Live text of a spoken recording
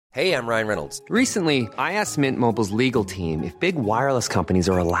Hey, I'm Ryan Reynolds. Recently, I asked Mint Mobile's legal team if big wireless companies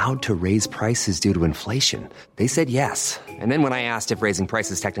are allowed to raise prices due to inflation. They said yes. And then when I asked if raising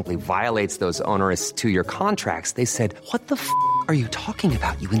prices technically violates those onerous two-year contracts, they said, "What the f*** are you talking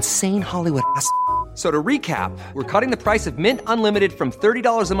about, you insane Hollywood ass?" So to recap, we're cutting the price of Mint Unlimited from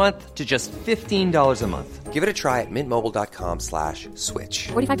 $30 a month to just $15 a month. Give it a try at mintmobile.com/switch.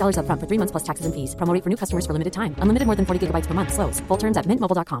 $45 up front for 3 months plus taxes and fees. Promo rate for new customers for limited time. Unlimited more than 40 gigabytes per month. Slows full terms at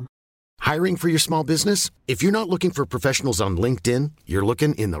mintmobile.com. Hiring for your small business? If you're not looking for professionals on LinkedIn, you're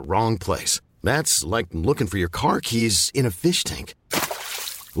looking in the wrong place. That's like looking for your car keys in a fish tank.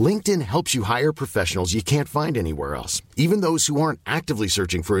 LinkedIn helps you hire professionals you can't find anywhere else, even those who aren't actively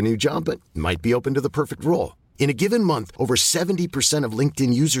searching for a new job but might be open to the perfect role. In a given month, over 70% of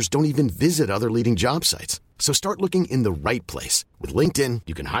LinkedIn users don't even visit other leading job sites. So start looking in the right place. With LinkedIn,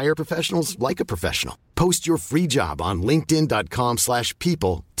 you can hire professionals like a professional. Post your free job on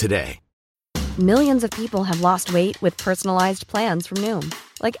linkedin.com/people today. Millions of people have lost weight with personalized plans from Noom.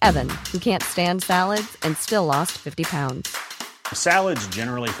 Like Evan, who can't stand salads and still lost 50 pounds. Salads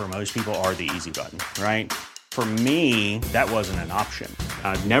generally for most people are the easy button, right? For me, that wasn't an option.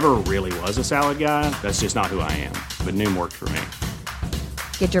 I never really was a salad guy. That's just not who I am. But Noom worked for me.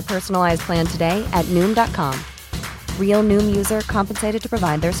 Get your personalized plan today at Noom.com. Real Noom user compensated to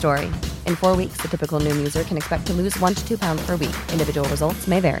provide their story. In 4 weeks, the typical Noom user can expect to lose 1 to 2 pounds per week. Individual results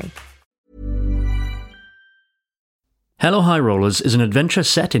may vary. Hello High Rollers is an adventure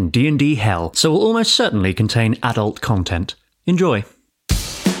set in D&D hell, so will almost certainly contain adult content. Enjoy.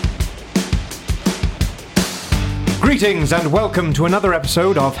 Greetings and welcome to another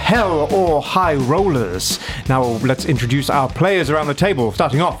episode of Hell or High Rollers. Now let's introduce our players around the table,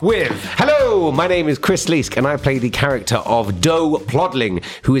 starting off with... Hello, my name is Chris Leask and I play the character of Doe Plodling,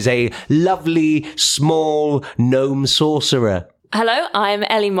 who is a lovely, small gnome sorcerer. Hello, I'm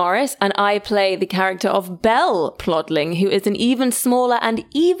Ellie Morris, and I play the character of Belle Plodling, who is an even smaller and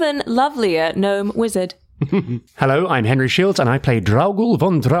even lovelier gnome wizard. Hello, I'm Henry Shields, and I play Draugul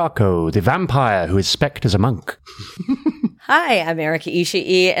von Draco, the vampire who is specced as a monk. Hi, I'm Erika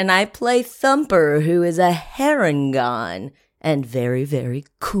Ishii, and I play Thumper, who is a Harangon, and very, very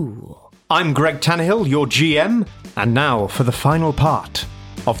cool. I'm Greg Tannehill, your GM, and now for the final part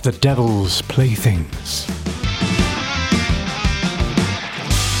of The Devil's Playthings.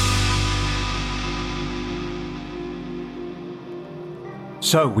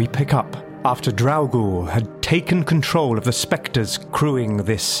 So we pick up after Draugul had taken control of the spectres crewing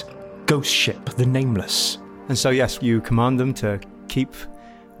this ghost ship, the Nameless. And so yes, you command them to keep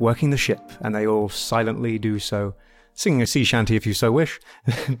working the ship, and they all silently do so, singing a sea shanty if you so wish.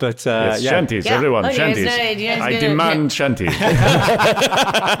 But yes, shanties, everyone, shanties. I demand shanties.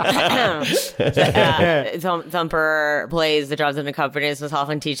 Thumper plays the drums and accompanies with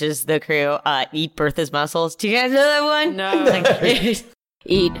often teaches the crew, eat Bertha's muscles. Do you guys know that one? No.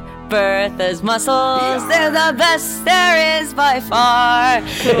 Eat Bertha's mussels, they're the best there is by far.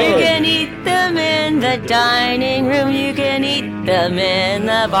 Cool. You can eat them in the dining room, you can eat them in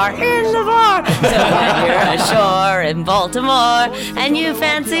the bar. So when you're ashore in Baltimore and you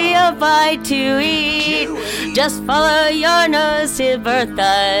fancy a bite to eat, just follow your nose to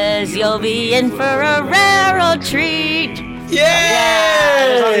Bertha's, you'll be in for a rare old treat.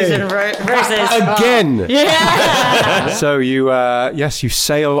 Yeah! Versus again. Yeah. So you, you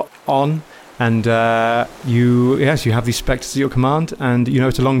sail on, and you have these spectres at your command, and you know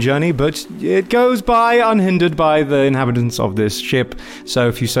it's a long journey, but it goes by unhindered by the inhabitants of this ship. So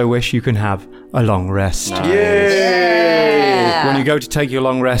if you so wish, you can have a long rest. Nice. Yeah. When you go to take your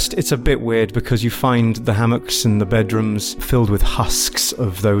long rest, it's a bit weird because you find the hammocks and the bedrooms filled with husks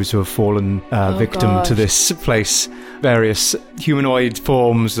of those who have fallen victim to this place. Various humanoid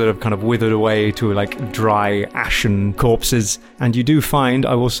forms that have kind of withered away to like dry, ashen corpses. And you do find,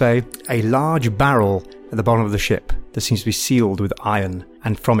 I will say, a large barrel at the bottom of the ship that seems to be sealed with iron.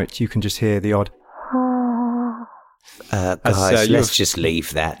 And from it, you can just hear the odd... guys, let's just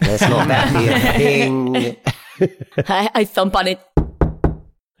leave that. Let's not that be a thing. I thump on it.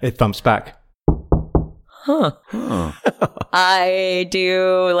 It thumps back. Huh. I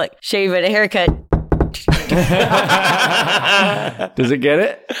do, like, shave it, a haircut. Does it get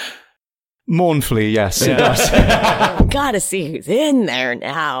it? Mournfully, yes, it does. Gotta see who's in there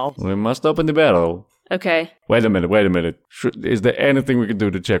now. We must open the barrel. Okay. Wait a minute. Is there anything we can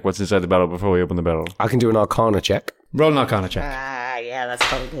do to check what's inside the barrel before we open the barrel? I can do an Arcana check. Roll an Arcana check. Yeah, that's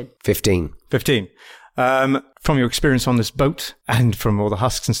probably good. 15. 15. From your experience on this boat and from all the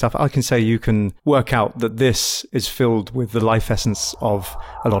husks and stuff, I can say you can work out that this is filled with the life essence of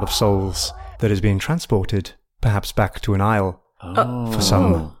a lot of souls that is being transported, perhaps back to an isle for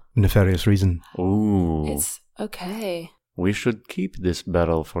some nefarious reason. Ooh. It's okay. We should keep this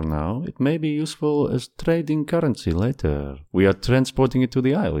barrel for now. It may be useful as trading currency later. We are transporting it to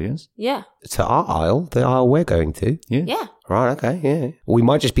the Isle, yes? Yeah. To our Isle? The Isle we're going to? Yes. Yeah. Right, okay, yeah. We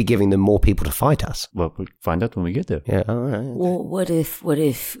might just be giving them more people to fight us. Well, we'll find out when we get there. Yeah, all right. Well, what if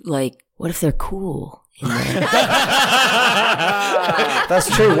they're cool? That's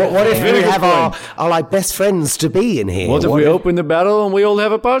true. What if we have our like best friends to be in here? What if we open the barrel and we all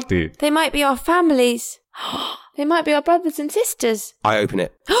have a party? They might be our families. They might be our brothers and sisters. I open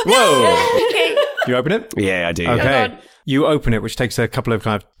it. Whoa! Okay. You open it? Yeah, I do. Okay. You open it, which takes a couple of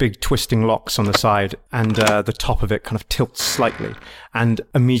kind of big twisting locks on the side, and the top of it kind of tilts slightly. And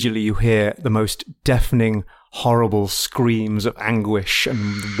immediately you hear the most deafening, horrible screams of anguish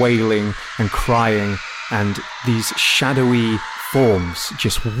and wailing and crying, and these shadowy forms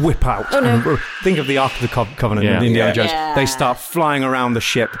just whip out. Oh, no. And think of the Ark of the Covenant in Indiana Jones. Yeah. They start flying around the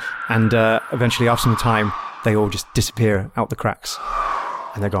ship, and eventually, after some time, they all just disappear out the cracks,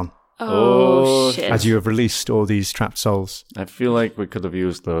 and they're gone. Oh, shit. As you have released all these trapped souls. I feel like we could have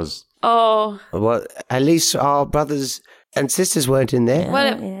used those. Oh. Well, at least our brothers and sisters weren't in there.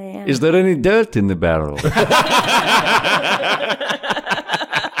 Well, Is there any dirt in the barrel?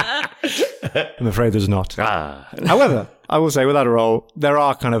 I'm afraid there's not. Ah. However, I will say, without a roll, there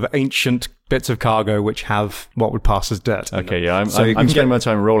are kind of ancient bits of cargo which have what would pass as dirt. Okay, yeah, I'm you can spending my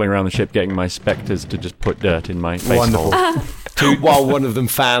time rolling around the ship getting my spectres to just put dirt in my face Wonderful. hole. While one of them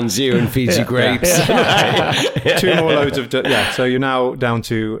fans you and feeds you grapes. Two more loads of dirt. Yeah, so you're now down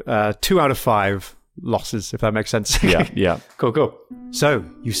to 2 out of 5 losses, if that makes sense. Yeah. Cool. So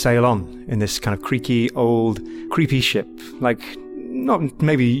you sail on in this kind of creaky, old, creepy ship. Like, not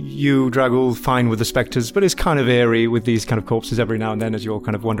maybe you, Dragul, fine with the spectres, but it's kind of eerie with these kind of corpses every now and then as you're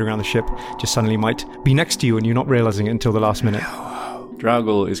kind of wandering around the ship. Just suddenly might be next to you and you're not realizing it until the last minute.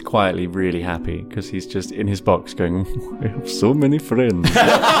 Dragul is quietly really happy because he's just in his box going, I have so many friends.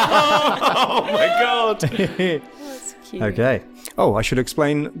 Oh my god. that's cute. Okay. Oh, I should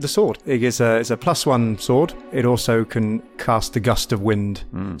explain the sword. It's a +1 sword. It also can cast the Gust of Wind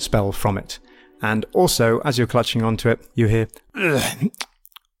spell from it. And also, as you're clutching onto it, you hear,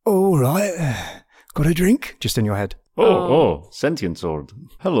 all right, got a drink? Just in your head. Oh, sentient sword.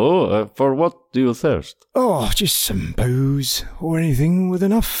 Hello, for what do you thirst? Oh, just some booze or anything with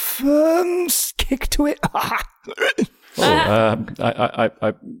enough kick to it.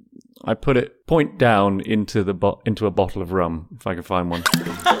 I put it point down into into a bottle of rum, if I can find one.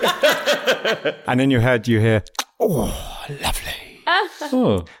 And in your head, you hear, oh, lovely.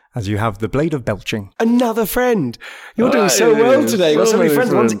 Oh. As you have the Blade of Belching. Another friend. You're doing so well today. You've got so many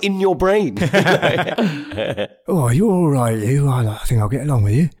friends. One's in your brain. Oh, you're all right, you. I think I'll get along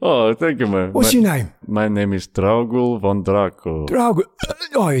with you. Oh, thank you, man. What's your name? My name is Draugul von Draco. Dragul.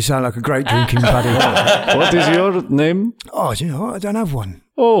 Oh, you sound like a great drinking buddy. What is your name? Oh, do you know what? I don't have one.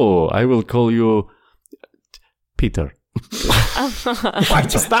 Oh, I will call you Peter. Why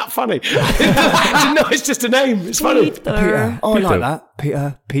is that funny? No, it's just a name. It's funny. Peter. Oh, I like that.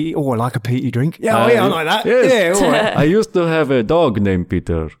 Peter. Oh, I like a peaty drink. Yeah, I like that. Yes. Yeah, all right. I used to have a dog named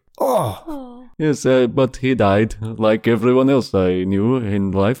Peter. Oh. Yes, but he died, like everyone else I knew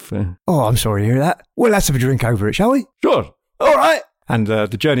in life. Oh, I'm sorry to hear that. Well, let's have a drink over it, shall we? Sure. All right. And the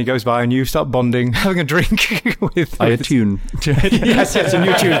journey goes by and you start bonding, having a drink with... I attune. Yes, a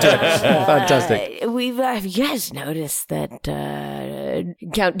new tune to it. Fantastic. Have you guys noticed that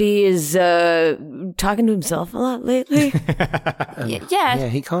Count D is talking to himself a lot lately? Yeah. Yeah,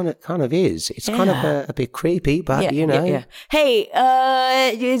 he kind of is. It's kind of a bit creepy, but you know. Yeah. Hey,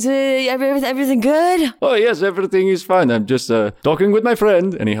 is everything good? Oh, yes, everything is fine. I'm just talking with my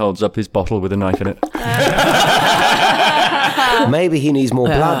friend. And he holds up his bottle with a knife in it. Maybe he needs more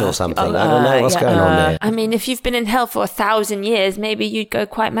blood or something. I don't know what's going on there. I mean, if you've been in hell for 1,000 years, maybe you'd go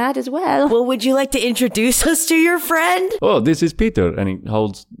quite mad as well. Well, would you like to introduce us to your friend? Oh, this is Peter. And he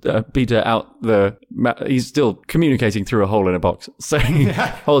holds Peter out he's still communicating through a hole in a box. So he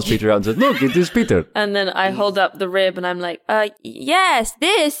holds Peter out and says, look, it is Peter. And then I hold up the rib and I'm like, yes,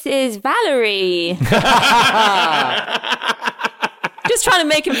 this is Valerie. Just trying to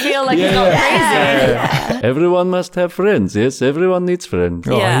make him feel like he's not crazy. Yeah. Everyone must have friends. Yes, everyone needs friends.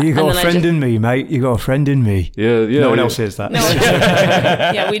 Oh, you got a friend in me, mate. You got a friend in me. Yeah. No one else hears that.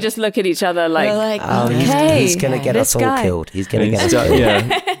 Yeah, we just look at each other like okay, he's going to get us all killed. He's going to get us all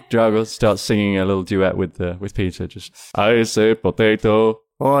killed. Drago starts singing a little duet with Peter. Just, I say potato.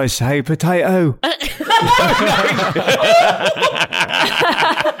 I say potato.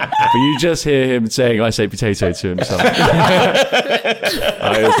 But you just hear him saying, I say potato to himself.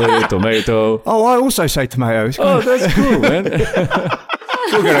 I say tomato. Oh, I also say tomatoes. Oh, that's cool, man.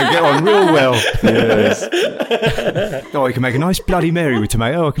 We're going to get on real well. Yes. Oh, you can make a nice Bloody Mary with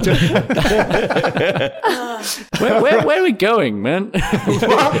tomato. I can tell you. Where are we going, man?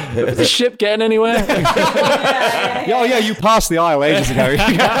 Is the ship getting anywhere? Oh, yeah, you passed the aisle ages ago. We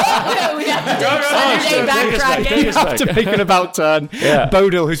have to make an about turn. Yeah.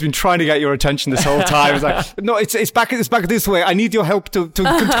 Bodil, who's been trying to get your attention this whole time, is like, no, it's back this way. I need your help to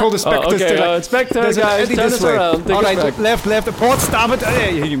control the spectres. Spectre, guys, turn us around. All right, left, port, starboard.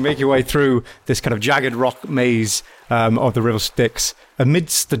 You make your way through this kind of jagged rock maze of the River Styx.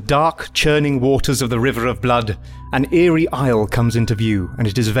 Amidst the dark, churning waters of the River of Blood, an eerie isle comes into view, and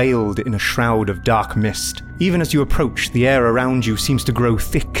it is veiled in a shroud of dark mist. Even as you approach, the air around you seems to grow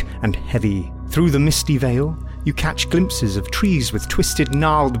thick and heavy. Through the misty veil, you catch glimpses of trees with twisted,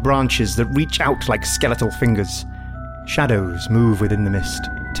 gnarled branches that reach out like skeletal fingers. Shadows move within the mist,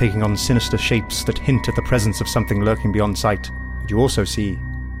 taking on sinister shapes that hint at the presence of something lurking beyond sight. But you also see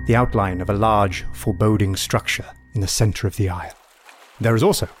the outline of a large, foreboding structure in the center of the isle. There is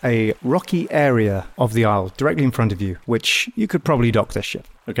also a rocky area of the isle directly in front of you, which you could probably dock this ship.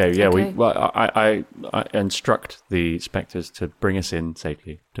 Okay, yeah, I instruct the spectres to bring us in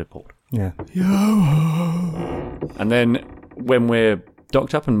safely to port. Yeah. And then when we're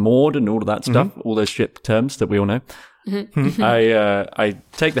docked up and moored and all of that stuff, all those ship terms that we all know, I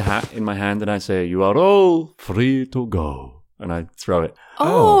take the hat in my hand and I say, "You are all free to go." And I throw it.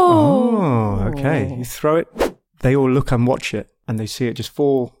 Oh, okay. You throw it. They all look and watch it, and they see it just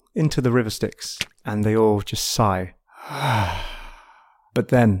fall into the River Styx, and they all just sigh. But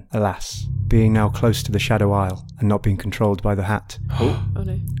then, alas, being now close to the Shadow Isle and not being controlled by the hat,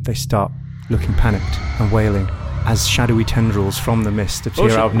 they start looking panicked and wailing as shadowy tendrils from the mist appear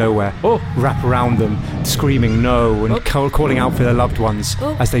out of nowhere, wrap around them, screaming no and calling out for their loved ones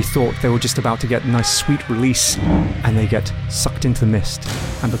as they thought they were just about to get a nice sweet release, and they get sucked into the mist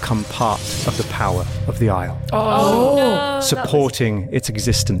and become part of the power of the isle, supporting its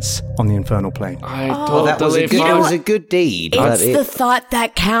existence on the infernal plane. That was a good deed. It's the thought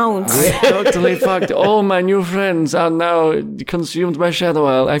that counts. I totally fucked. All my new friends are now consumed by Shadow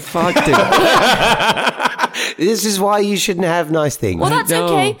Isle. I fucked it. This is why you shouldn't have nice things. Well, that's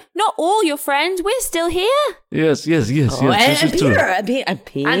okay. Not all your friends. We're still here. Yes. And Peter. And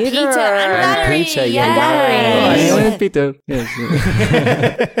Peter. And Valerie. Peter, And Peter. Yes.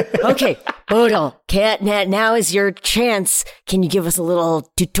 Okay, Bodil, now is your chance. Can you give us a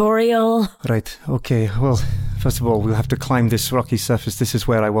little tutorial? Right, okay. Well, first of all, we'll have to climb this rocky surface. This is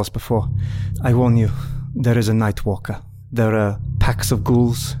where I was before. I warn you, there is a night walker. There are packs of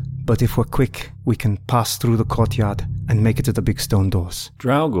ghouls. But if we're quick, we can pass through the courtyard and make it to the big stone doors.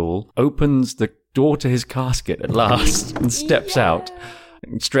 Draugul opens the door to his casket at last and steps out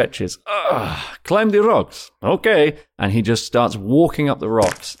and stretches. Climb the rocks. Okay. And he just starts walking up the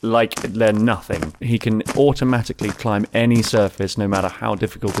rocks like they're nothing. He can automatically climb any surface, no matter how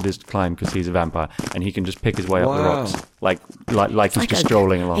difficult it is to climb, because he's a vampire, and he can just pick his way up the rocks, like he's just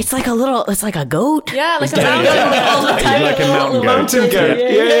strolling along. It's like a goat. Yeah, like a mountain goat. He's like a mountain goat.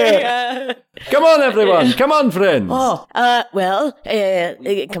 Yeah. Come on, everyone. Come on, friends. Come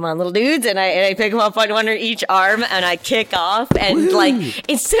on, little dudes. And I pick them up on one each arm and I kick off. And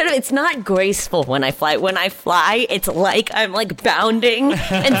it's not graceful when I fly. When I fly, it's like I'm like bounding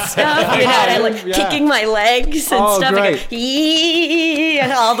and stuff. You know, and I'm kicking my legs and stuff. Great.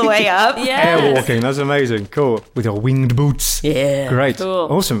 And all the way up. Air walking. That's amazing. Cool. With your winged boots. Yeah. Great. Cool.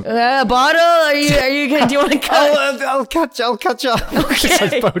 Awesome. Bodil, are you good? Do you want to cut? I'll catch up. Okay.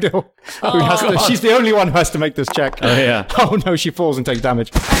 Says Bodil. She's the only one who has to make this check. Oh, yeah. Oh, no, she falls and takes damage.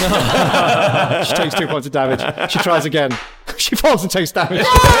 She takes 2 points of damage. She tries again. She falls and takes damage.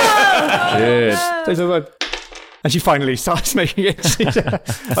 Good. And she finally starts making it.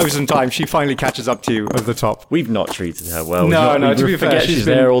 Over some time, she finally catches up to you over the top. We've not treated her well. We forget she's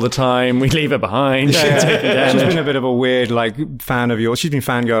there all the time. We leave her behind. She's been a bit of a weird fan of yours. She's been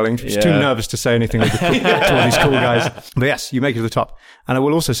fangirling. She's too nervous to say anything to all these cool guys. But yes, you make it to the top. And I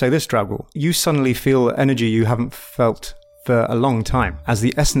will also say this, Draugul. You suddenly feel energy you haven't felt for a long time, as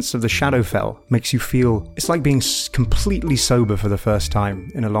the essence of the Shadowfell makes you feel, it's like being completely sober for the first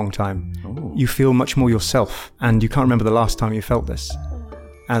time in a long time. Ooh. You feel much more yourself, and you can't remember the last time you felt this,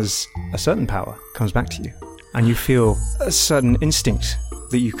 as a certain power comes back to you, and you feel a certain instinct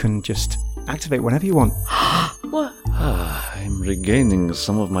that you can just activate whenever you want. What? I'm regaining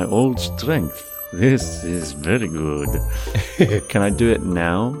some of my old strength. This is very good. Can I do it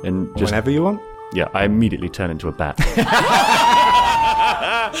now? And just whenever you want? Yeah, I immediately turn into a bat.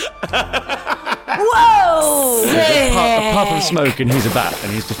 Whoa! A puff of smoke and he's a bat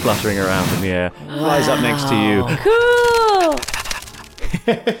and he's just fluttering around in the air. Flies up next to you. Cool!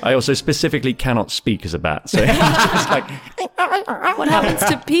 I also specifically cannot speak as a bat. So it's just like, What happens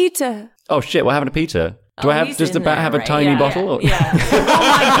to Peter? oh shit, what happened to Peter? Does the bat have a tiny Yeah, bottle? Or- Yeah. Oh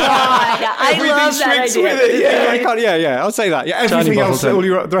my god! I love that idea. With it. Yeah, I'll say that. Yeah, everything else, bottle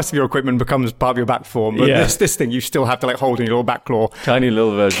the rest of your equipment becomes part of your bat form. But this thing, you still have to like hold in your little back claw. Tiny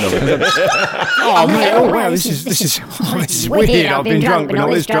little version of it. Oh mate! Oh wow! This is weird. I've been drunk, but not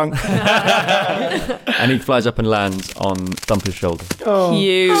this drunk. And he flies up and lands on Thumper's shoulder.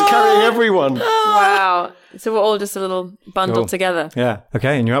 Cute. Carrying everyone. Wow. So we're all just a little bundled Cool. together. Yeah.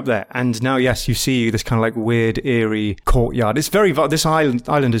 Okay, and you're up there, and now yes, you see this kind of like weird, eerie courtyard. It's very this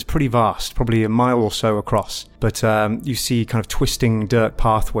island is pretty vast, probably a mile or so across. But you see kind of twisting dirt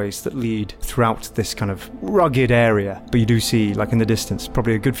pathways that lead throughout this kind of rugged area. But you do see, like in the distance,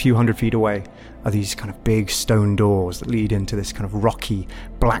 probably a good few 100 feet away, are these kind of big stone doors that lead into this kind of rocky,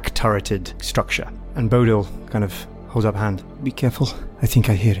 black turreted structure. And Bodil kind of holds up a hand. Be careful. I think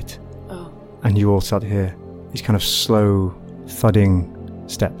I hear it. Oh. And you all start to hear these kind of slow, thudding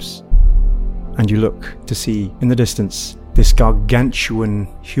steps. And you look to see, in the distance, this gargantuan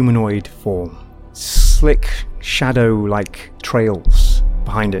humanoid form. Slick, shadow-like trails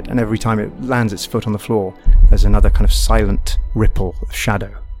behind it, and every time it lands its foot on the floor, there's another kind of silent ripple of shadow.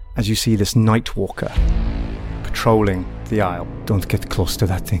 As you see this night walker patrolling the isle. Don't get close to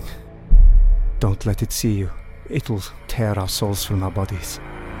that thing. Don't let it see you. It'll tear our souls from our bodies.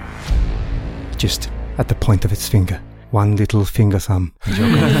 Just at the point of its finger. One little finger thumb. Okay.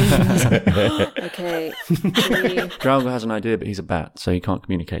 Draugr has an idea, but he's a bat, so he can't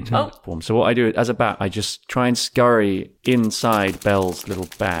communicate in that form. So what I do, as a bat, I just try and scurry inside Belle's little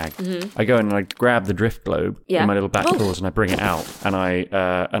bag. Mm-hmm. I go in and I grab the drift globe in my little bat claws and I bring it out and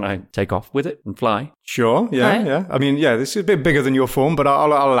I take off with it and fly. Sure, yeah. I mean, this is a bit bigger than your form, but I'll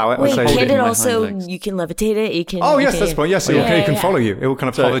allow it. Wait, I'll say can in it my also, hind legs. you can levitate it? You can. Oh, yes, that's fine. Yes, it can follow you. It will kind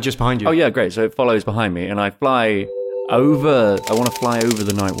of follow just behind you. Oh, yeah, great. So it follows behind me and I fly over. I want to fly over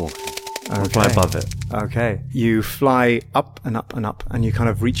the Nightwalker. I want to fly above it. Okay. You fly up and up and up, and you're kind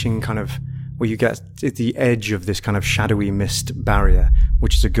of reaching kind of where you get at the edge of this kind of shadowy mist barrier,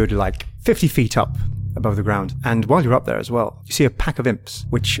 which is a good like 50 feet up above the ground. And while you're up there as well, you see a pack of imps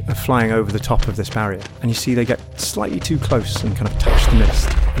which are flying over the top of this barrier. And you see they get slightly too close and kind of touch the mist.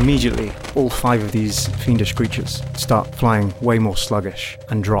 Immediately, all 5 of these fiendish creatures start flying way more sluggish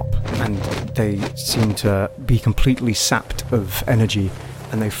and drop. And they seem to be completely sapped of energy.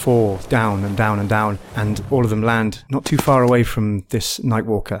 And they fall down and down and down. And all of them land not too far away from this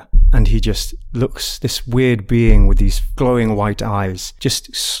Nightwalker. And he just looks, this weird being with these glowing white eyes,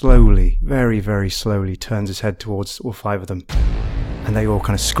 just slowly, very, very slowly turns his head towards all 5 of them. And they all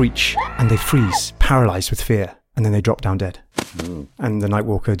kind of screech and they freeze, paralyzed with fear. And then they drop down dead. And the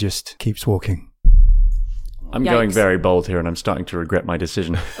Nightwalker just keeps walking. I'm going very bold here and I'm starting to regret my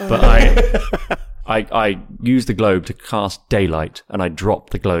decision. But I use the globe to cast daylight and I drop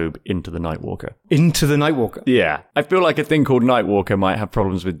the globe into the Nightwalker. Into the Nightwalker? Yeah. I feel like a thing called Nightwalker might have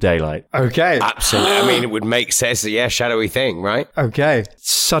problems with daylight. Okay. Absolutely. I mean, it would make sense. Yeah, shadowy thing, right? Okay.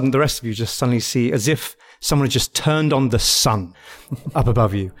 The rest of you just suddenly see as if someone had just turned on the sun up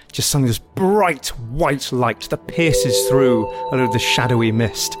above you. Just suddenly this bright white light that pierces through a lot of the shadowy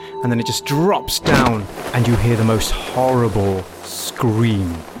mist. And then it just drops down and you hear the most horrible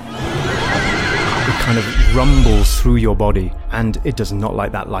scream. It kind of rumbles through your body, and it does not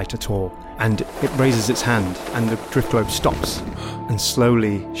like that light at all. And it raises its hand, and the drift globe stops. And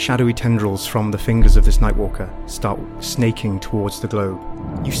slowly, shadowy tendrils from the fingers of this Nightwalker start snaking towards the globe.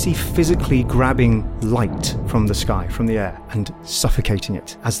 You see physically grabbing light from the sky, from the air, and suffocating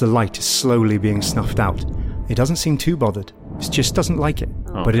it as the light is slowly being snuffed out. It doesn't seem too bothered. It just doesn't like it.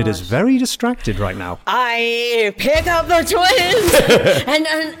 But it is very distracted right now. I pick up the twins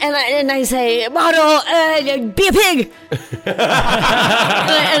and I say, Model, be a pig.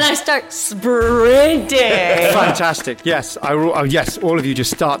 And I start sprinting. Fantastic. Yes. Yes, all of you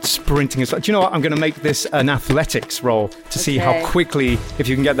just start sprinting. Do you know what? I'm going to make this an athletics roll to see how quickly, if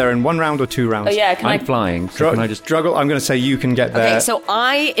you can get there in 1 round or 2 rounds. Oh, yeah. I'm flying. So can I just struggle? I'm going to say you can get there. Okay, so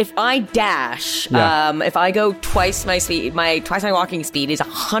if I dash, if I go twice my speed, twice my walking speed is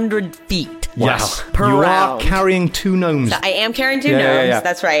 100 feet. Yes. Per you round. are carrying 2 gnomes. So I am carrying 2 gnomes.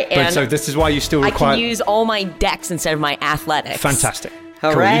 That's right. But And so this is why you still require... I can use all my dex instead of my athletics. Fantastic.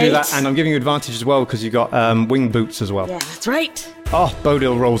 All cool, right. you do that, and I'm giving you advantage as well because you got wing boots as well. Yeah, that's right. Oh,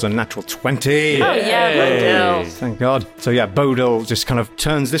 Bodil rolls a natural 20. Oh, yeah, Bodil. Thank God. So yeah, Bodil just kind of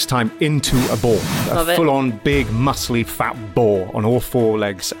turns this time into a boar. Love a it. full-on, big, muscly, fat boar on all four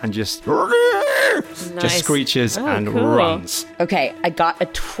legs and just screeches and cool. runs. Okay, I got a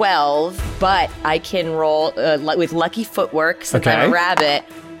 12, but I can roll with lucky footwork since I'm a rabbit.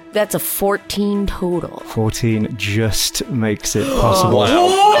 That's a 14 total. 14 just makes it possible.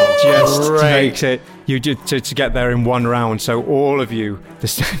 Just makes it. You to get there in one round. So all of you,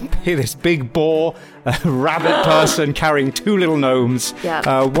 this big boar, a rabbit person carrying two little gnomes.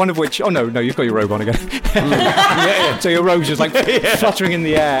 Yeah. One of which, no, you've got your robe on again. yeah. So your robe's just like fluttering in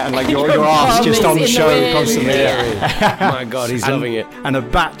the air, and like your arse just on show constantly. My God, he's loving it. And a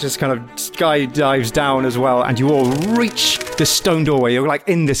bat just kind of skydives down as well, and you all reach this stone doorway. You're like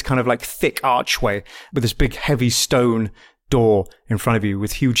in this kind of like thick archway with this big heavy stone door in front of you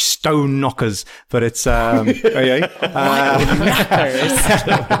with huge stone knockers, but it's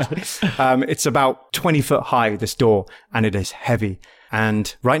it's about 20 foot high, this door, and it is heavy.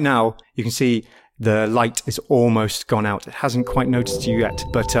 And right now you can see the light is almost gone out. It hasn't quite noticed you yet,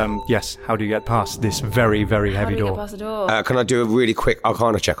 but yes, how do you get past this very, very heavy door? Past the door? Can I do a really quick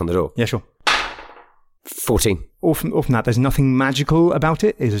Arcana check on the door? Yeah, sure. 14. All from that, there's nothing magical about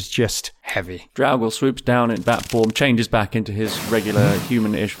it. It is just heavy. Draugr swoops down in bat form, changes back into his regular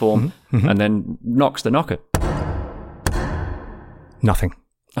human-ish form, and then knocks the knocker. Nothing.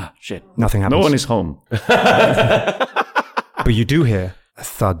 Ah, shit. Nothing happens. No one is home. But you do hear a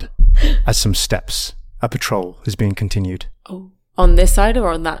thud as some steps. A patrol is being continued. Oh. On this side or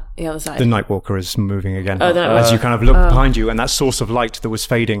on the other side? The Nightwalker is moving again. Oh, as you kind of look behind you, and that source of light that was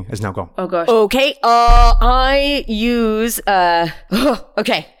fading is now gone. Oh, gosh. Okay, I use,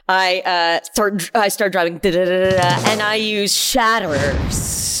 okay. I start driving, and I use Shatter.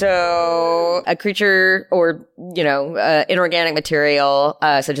 So a creature or, inorganic material,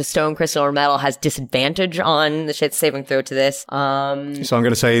 such as stone, crystal, or metal has disadvantage on the shit saving throw to this. So I'm going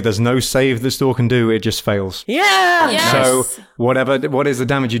to say there's no save this door can do, it just fails. Yeah! Yes! So what is the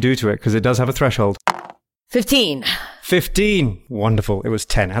damage you do to it? Because it does have a threshold. 15. 15. Wonderful. It was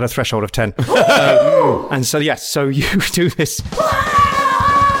 10. It had a threshold of 10. And so, yes, so you do this.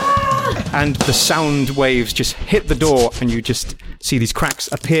 And the sound waves just hit the door, and you just see these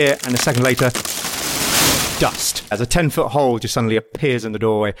cracks appear, and a second later, dust. As a 10-foot hole just suddenly appears in the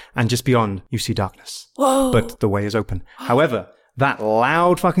doorway, and just beyond, you see darkness. Whoa. But the way is open. However, that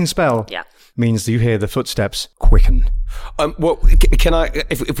loud fucking spell means that you hear the footsteps quicken. Can I,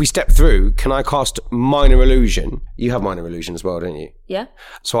 if we step through, can I cast Minor Illusion? You have Minor Illusion as well, don't you? Yeah.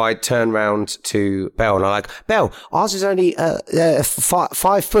 So I turn round to Belle and I'm like, Belle, ours is only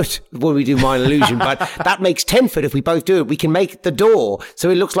 5 foot when we do Minor Illusion, but that makes 10 foot if we both do it. We can make the door so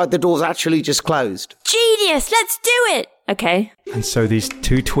it looks like the door's actually just closed. Genius! Let's do it! Okay. And so these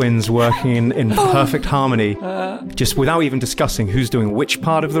two twins working in perfect harmony, just without even discussing who's doing which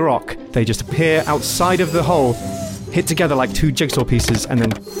part of the rock, they just appear outside of the hole, hit together like two jigsaw pieces, and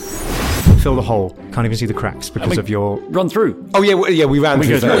then fill the hole. Can't even see the cracks because of your... Run through. Oh, yeah, we ran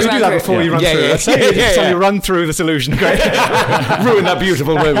through that. We do that before you run through. So you run through this illusion. Great. Ruin that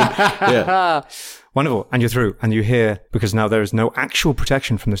beautiful moment. Yeah. Wonderful. And you're through. And you hear, because now there is no actual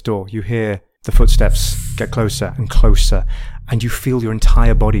protection from this door, you hear the footsteps get closer and closer, and you feel your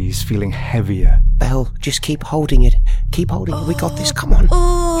entire body is feeling heavier. Belle, just keep holding it. Keep holding it. We got this. Come on.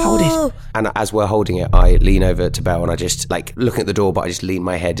 Hold it. And as we're holding it, I lean over to Belle and I just, looking at the door, but I just lean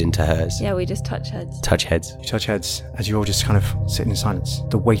my head into hers. Yeah, we just touch heads. Touch heads. You touch heads as you're just kind of sitting in silence.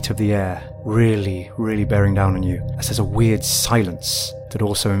 The weight of the air really, really bearing down on you, as there's a weird silence that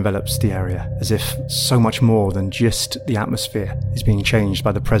also envelops the area, as if so much more than just the atmosphere is being changed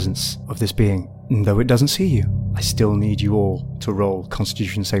by the presence of this being. And though it doesn't see you, I still need you all to roll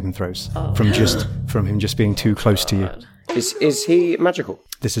Constitution saving throws from him just being too close to you. Is he magical?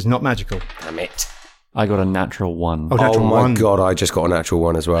 This is not magical. Damn it. I got a natural 1. Oh, my God, I just got a natural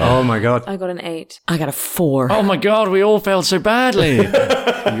 1 as well. Oh my God. I got an 8. I got a 4. Oh my God, we all failed so badly.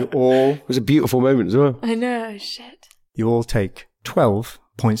 It was a beautiful moment as well. I know, shit. You all take 12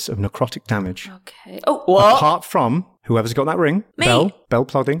 points of necrotic damage. Okay. Oh, what? Apart from whoever's got that ring. Me. Bell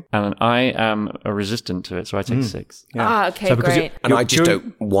plodding. And I am resistant to it, so I take 6. Yeah. Ah, okay, So because great. And I just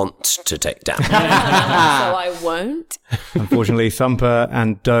don't want to take damage. So I won't. Unfortunately, Thumper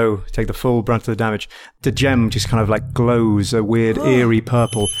and Doe take the full brunt of the damage. The gem just kind of glows a weird, eerie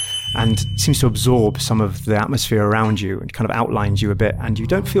purple and seems to absorb some of the atmosphere around you and kind of outlines you a bit, and you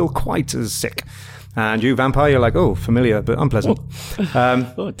don't feel quite as sick. And you, vampire, you're like, oh, familiar, but unpleasant.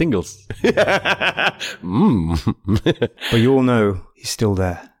 Oh, tingles. But you all know he's still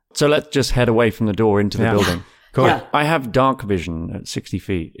there. So let's just head away from the door into the building. Cool. Yeah. I have dark vision at 60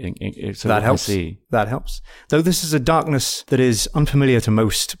 feet. So that helps. I see. That helps. Though this is a darkness that is unfamiliar to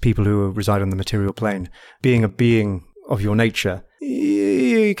most people who reside on the material plane, being a being of your nature,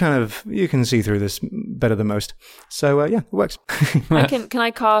 you can see through this better than most. So it works. Can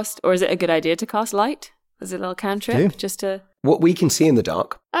I cast, or is it a good idea to cast light as a little cantrip? Just to... What we can see in the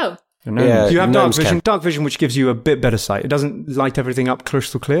dark. Oh. Yeah, you have dark vision. Dark vision, which gives you a bit better sight. It doesn't light everything up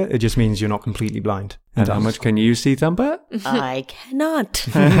crystal clear. It just means you're not completely blind. And how much can you see, Thumper? I cannot.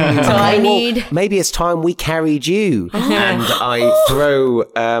 So I need... Maybe it's time we carried you. And I throw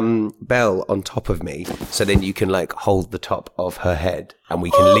Belle on top of me, so then you can hold the top of her head, and we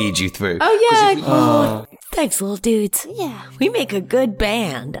can lead you through. Oh, yeah. Thanks, little dudes. Yeah. We make a good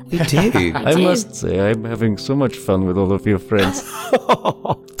band. We do. I must say, I'm having so much fun with all of your friends.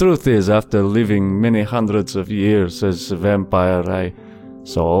 Truth is, after living many hundreds of years as a vampire, I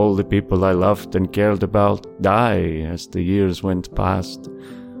saw all the people I loved and cared about die as the years went past.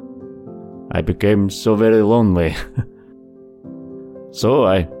 I became so very lonely. So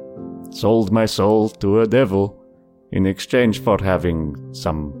I sold my soul to a devil in exchange for having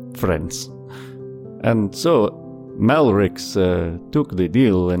some friends. And so Malrix took the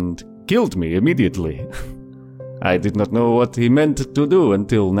deal and killed me immediately. I did not know what he meant to do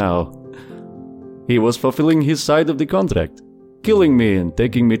until now. He was fulfilling his side of the contract, killing me and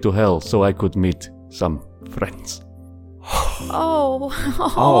taking me to hell so I could meet some friends. Oh,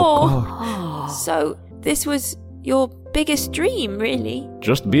 God. So this was your biggest dream, really?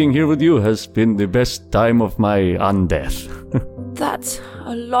 Just being here with you has been the best time of my undeath. That's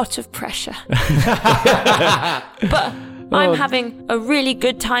a lot of pressure. But I'm having a really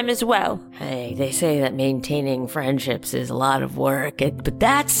good time as well. Hey, they say that maintaining friendships is a lot of work, but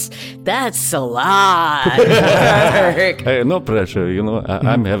that's a lot of work. Hey, no pressure,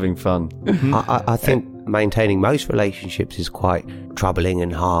 I'm having fun. I think maintaining most relationships is quite troubling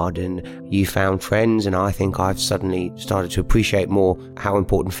and hard, and you found friends, and I think I've suddenly started to appreciate more how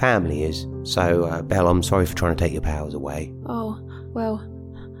important family is. So, Belle, I'm sorry for trying to take your powers away. Oh, well,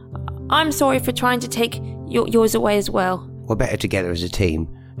 I'm sorry for trying to take yours away as well. We're better together as a team,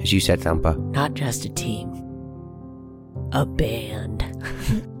 as you said, Thumper. Not just a team. A band.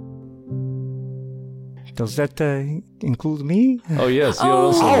 Does that include me? Oh, yes, you're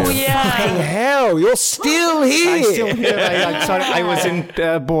also here. Oh, yeah. Fucking hell, you're still here. I'm still here. I'm sorry, I was in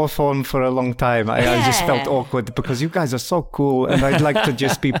boar form for a long time. I just felt awkward because you guys are so cool, and I'd like to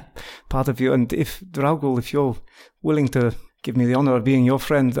just be part of you. And if you're willing to give me the honor of being your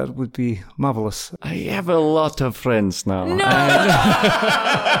friend, that would be marvelous. I have a lot of friends now. No!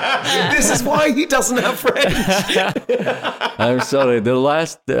 This is why he doesn't have friends. I'm sorry. The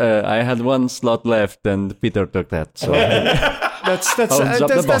last, I had one slot left, and Peter took that. So that's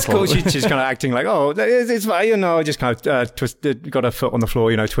cool. She's just kind of acting like, oh, it's fine, just kind of got her foot on the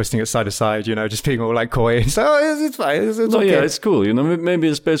floor, twisting it side to side, just being all coy. So it's fine. It's okay. Yeah, it's cool. Maybe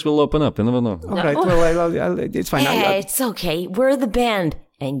the space will open up. You never know. All right. Well, it's fine. Hey, it's okay. We're the band,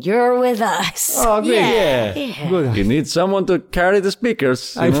 and you're with us. Oh, great. Yeah. Good. You need someone to carry the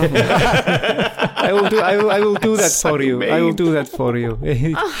speakers. I will do that for you. I will do that for you.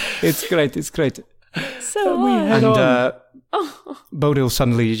 It's great. It's great. So and Bodil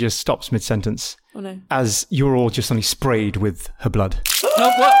suddenly just stops mid-sentence. Oh, no. As you're all just suddenly sprayed with her blood.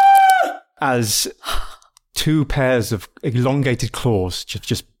 What? As two pairs of elongated claws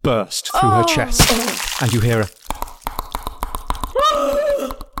just burst through her chest. And you hear a...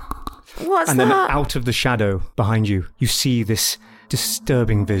 What's and that? then out of the shadow behind you, you see this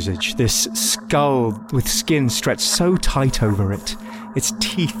disturbing visage, this skull with skin stretched so tight over it, its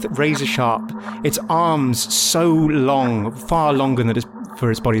teeth razor sharp, its arms so long, far longer than for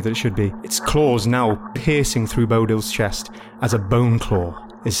its body that it should be, its claws now piercing through Bodil's chest as a bone claw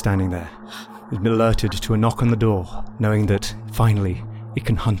is standing there. It's been alerted to a knock on the door, knowing that finally it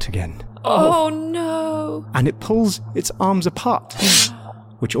can hunt again. Oh no! And it pulls its arms apart,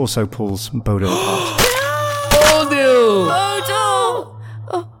 which also pulls Bodil apart. Bodil!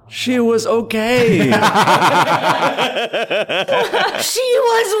 Bodil! She was okay. She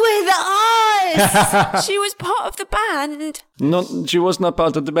was with us. She was part of the band. She was not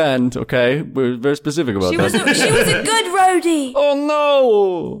part of the band, okay? We're very specific about that. She was a good roadie. Oh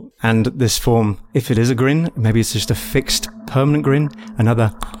no! And this form, if it is a grin, maybe it's just a fixed, permanent grin,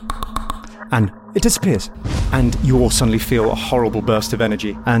 another... And it disappears. And you all suddenly feel a horrible burst of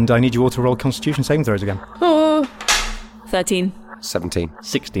energy. And I need you all to roll Constitution saving throws again. 13. 17.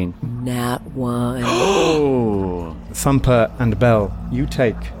 16. Nat 1. Oh. Thumper and Bell, you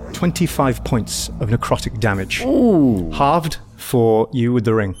take 25 points of necrotic damage. Ooh. Halved for you with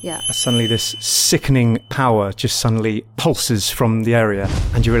the ring. Yeah. Suddenly this sickening power just suddenly pulses from the area,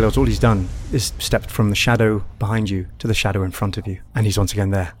 and you realise all he's done is stepped from the shadow behind you to the shadow in front of you, and he's once again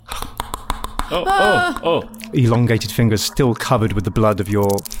there. Oh. Elongated fingers still covered with the blood of your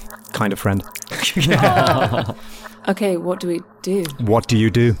kind of friend. Okay, what do we do? What do you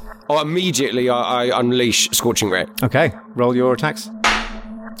do? Oh, immediately I unleash Scorching Ray. Okay, roll your attacks.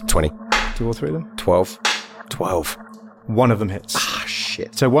 20. 2 or 3 of them? 12. 12. One of them hits. Ah,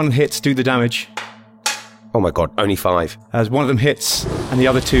 shit. So one hits, do the damage. Oh my god, only 5. As one of them hits, and the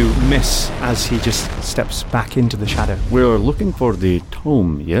other 2 miss as he just steps back into the shadow. We're looking for the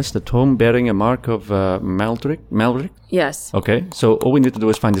tome, yes? The tome bearing a mark of Malric? Yes. Okay, so all we need to do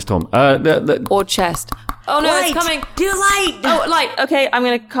is find this tome. Or chest. Oh no, Light! it's coming! Do light! Oh, light! Okay, I'm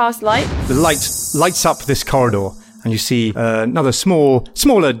gonna cast light. The light lights up this corridor, and you see another smaller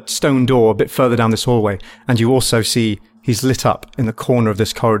stone door a bit further down this hallway, and you also see he's lit up in the corner of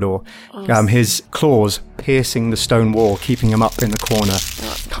this corridor. His claws piercing the stone wall, keeping him up in the corner,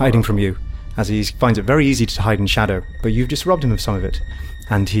 hiding from you, as he finds it very easy to hide in shadow, but you've just robbed him of some of it.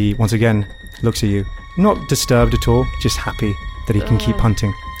 And he, once again, looks at you, not disturbed at all, just happy that he can keep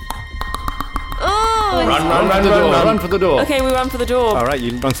hunting. Run for the door. Okay, we run for the door. All right,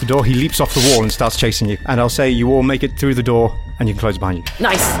 you run to the door, he leaps off the wall and starts chasing you. And I'll say you all make it through the door, and you can close behind you.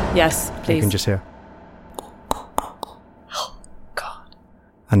 Nice. Yes, please. You can just hear.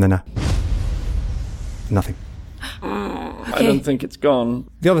 And then nothing. I don't think it's gone.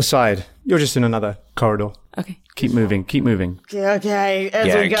 The other side, you're just in another corridor. Okay. Keep moving. Okay, as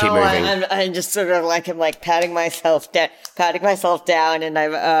we go, keep moving. I'm just sort of like, I'm like patting myself down, and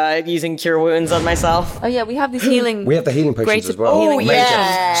I'm using cure wounds on myself. Oh yeah, we have these healing. We have the healing potions as well. Oh,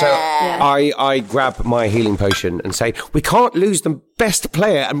 yeah. So I grab my healing potion and say, we can't lose the best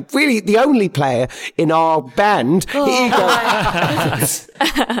player and really the only player in our band. Here you go.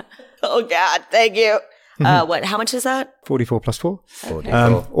 Oh God, thank you. What? How much is that? 44 plus 4.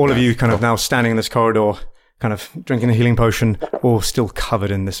 44. All of you kind of now standing in this corridor, kind of drinking a healing potion, all still covered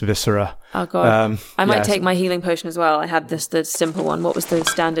in this viscera. Oh God. I might take my healing potion as well. I had the simple one. What was the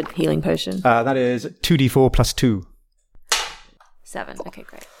standard healing potion? That is 2d4 plus 2. 7. Okay,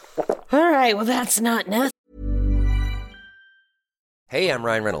 great. All right, well that's not nothing. Hey, I'm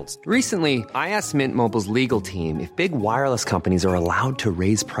Ryan Reynolds. Recently, I asked Mint Mobile's legal team if big wireless companies are allowed to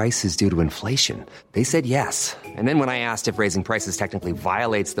raise prices due to inflation. They said yes. And then when I asked if raising prices technically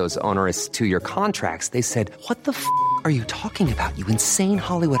violates those onerous 2-year contracts, they said, "What the f*** are you talking about, you insane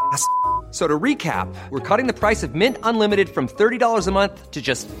Hollywood ass?" So to recap, we're cutting the price of Mint Unlimited from $30 a month to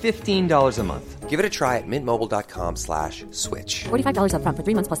just $15 a month. Give it a try at mintmobile.com/switch. $45 up front for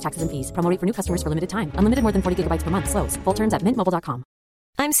 3 months plus taxes and fees. Promo rate for new customers for limited time. Unlimited more than 40 gigabytes per month. Slows full terms at mintmobile.com.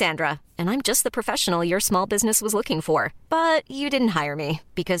 I'm Sandra, and I'm just the professional your small business was looking for. But you didn't hire me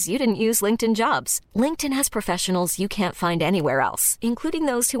because you didn't use LinkedIn Jobs. LinkedIn has professionals you can't find anywhere else, including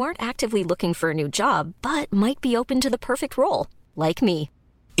those who aren't actively looking for a new job, but might be open to the perfect role, like me.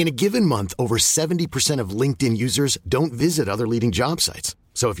 In a given month, over 70% of LinkedIn users don't visit other leading job sites.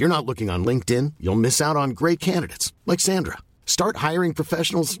 So if you're not looking on LinkedIn, you'll miss out on great candidates like Sandra. Start hiring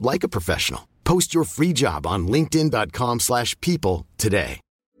professionals like a professional. Post your free job on linkedin.com/people today.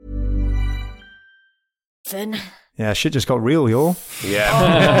 Yeah, shit just got real, y'all.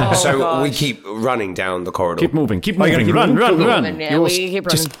 Yeah. So we keep running down the corridor. Keep moving. Run. Yeah, we keep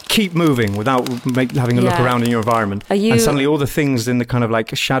running. Just keep moving without having a look around in your environment. And suddenly all the things in the kind of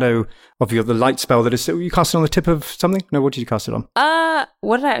like shadow of the light spell that is... You cast it on the tip of something? No, what did you cast it on?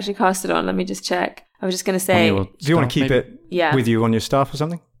 What did I actually cast it on? Let me just check. I was just going to say... Do you want to keep it with you on your staff or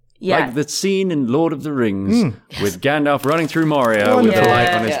something? Yeah. Like the scene in Lord of the Rings with Gandalf running through Moria with the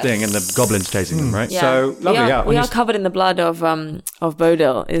light on his thing and the goblins chasing them, right? Yeah. So, lovely. We are covered in the blood of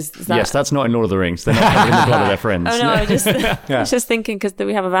Bodil. Is that... Yes, that's not in Lord of the Rings. They're not covered in the blood of their friends. Oh, no, I was just thinking because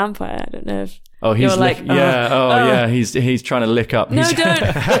we have a vampire. I don't know if... Oh, he's he's trying to lick up. No, don't.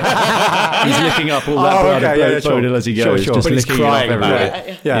 He's licking up all that blood of Bodil as he goes, just but licking it off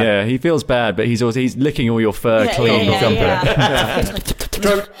everywhere. Yeah, he feels bad, but he's licking all your fur clean.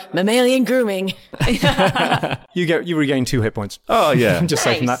 Mammalian grooming. You regain 2 hit points. Oh yeah, just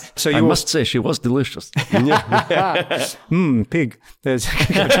say from that. So I must say she was delicious. Pig. There's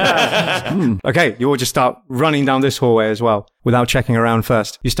okay. You all just start running down this hallway as well. without checking around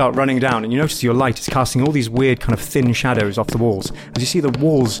first. You start running down and you notice your light is casting all these weird kind of thin shadows off the walls. As you see the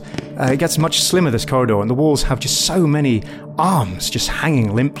walls, it gets much slimmer, this corridor, and the walls have just so many arms just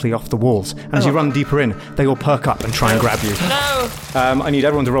hanging limply off the walls. And as you run deeper in, they all perk up and try and grab you. No! I need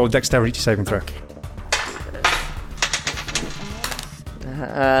everyone to roll a dexterity saving throw.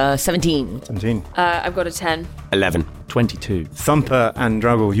 17. 17. I've got a 10. 11. 22. Thumper and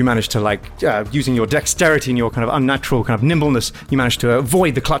Dragul, you managed to, using your dexterity and your kind of unnatural kind of nimbleness, you managed to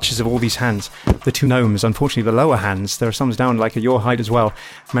avoid the clutches of all these hands. The two gnomes, unfortunately the lower hands, there are some down like at your height as well,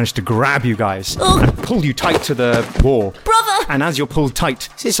 managed to grab you guys and pull you tight to the wall. Brother! And as you're pulled tight,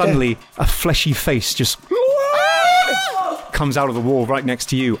 suddenly a fleshy face just comes out of the wall right next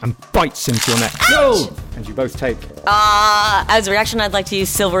to you and bites into your neck. No! And you both take. As a reaction, I'd like to use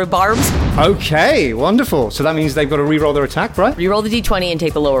silver barbs. Okay, wonderful. So that means they've got to re-roll their attack, right? Reroll the d20 and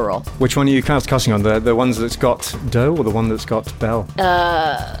take the lower roll. Which one are you casting on? The ones that's got Doe or the one that's got Belle?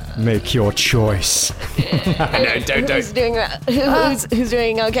 Make your choice. No, don't. Who's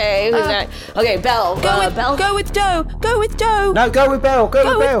doing okay? Who's not? Okay, Belle. Go with Doe. Go with Doe. No, go with Belle.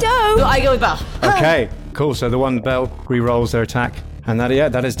 Go with Belle. Doe. I go with Belle. Okay, cool. So the one Belle re-rolls their attack. And that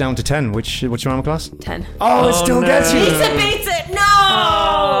is down to 10. What's your armor class? 10. Oh, it still gets you. Beats it. No!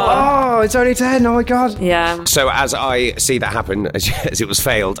 Oh, it's only 10. Oh my god. Yeah. So as I see that happen, as it was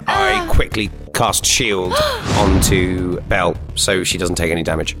failed, I quickly cast shield onto Belle so she doesn't take any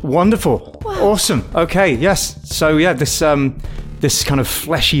damage. Wonderful. Wow. Awesome. Okay, yes. So yeah, this kind of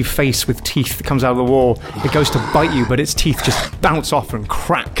fleshy face with teeth that comes out of the wall, it goes to bite you, but its teeth just bounce off and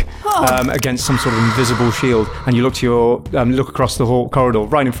crack against some sort of invisible shield. And you look to look across the hall corridor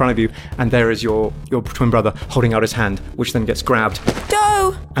right in front of you, and there is your twin brother holding out his hand, which then gets grabbed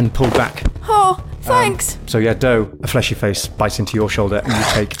Doe! and pulled back. Oh, thanks. So yeah, Doe, a fleshy face, bites into your shoulder, and you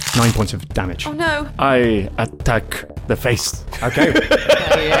take 9 points of damage. Oh no. I attack the face. Okay.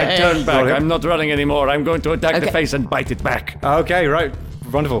 I turn back. I'm not running anymore. I'm going to attack the face and bite it back. Okay, right.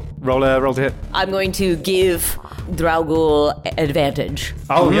 Wonderful. Roll to hit. I'm going to give Draugul advantage.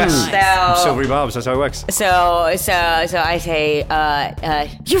 Oh, yes. So, Silvery barbs, that's how it works. So I say,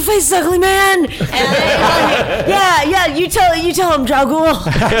 your face is ugly, man. And yeah, you tell him, Draugul.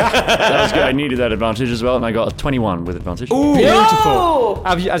 That was good. I needed that advantage as well, and I got a 21 with advantage. Ooh, beautiful.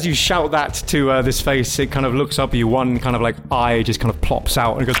 As you shout that to this face, it kind of looks up at you, one kind of like eye just kind of plops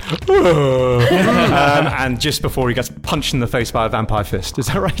out and it goes, and just before he gets punched in the face by a vampire fist. Is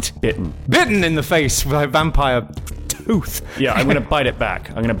that right? Bitten in the face by a vampire tooth. Yeah, I'm going to bite it back.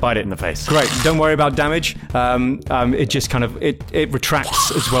 I'm going to bite it in the face. Great. Don't worry about damage. It just kind of it retracts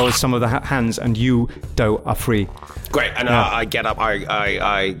as well as some of the hands, and you, Doe, are free. Great. And I get up.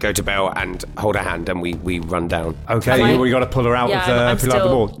 I go to Belle and hold her hand, and we run down. Okay. We got to pull her out of the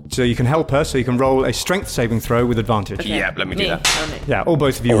wall. So you can help her. So you can roll a strength saving throw with advantage. Okay. Yeah, let me do that. Yeah, or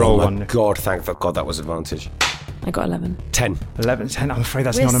both of you roll one. Oh my god! Thank God that was advantage. I got 11. 10. 10. I'm afraid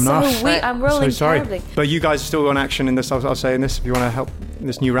that's We're not enough. So weak. I'm rolling so sorry. terribly. But you guys are still on action in this. I'll say in this if you want to help in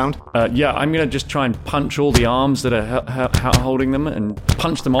this new round. Yeah, I'm going to just try and punch all the arms that are holding them and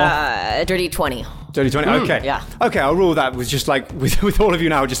punch them off. Dirty 20. Dirty 20. Okay. Yeah. Okay, I'll rule that with just like with all of you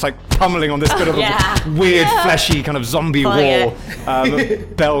now, just like pummeling on this bit of a weird, fleshy kind of zombie wall.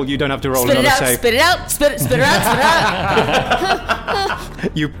 Belle, you don't have to roll another save. Spit it out. Spit it out.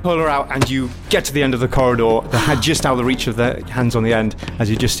 You pull her out and you get to the end of the corridor, just out of the reach of the hands on the end, as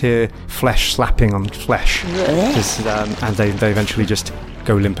you just hear flesh slapping on flesh. And they eventually just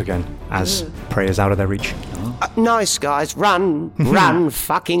go limp again as prey is out of their reach. Nice, guys. Run. Run.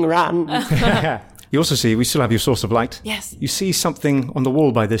 Fucking run. You also see, we still have your source of light. Yes. You see something on the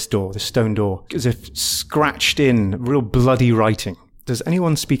wall by this door, this stone door, as if scratched in, real bloody writing. Does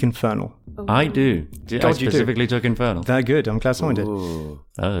anyone speak Infernal? I do. God, I specifically took Infernal. Very good. I'm glad someone did.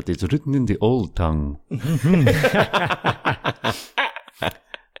 It's written in the old tongue.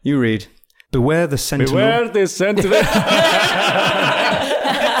 You read, beware the sentinel. Beware the sentinel.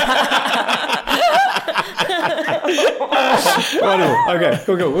 Okay,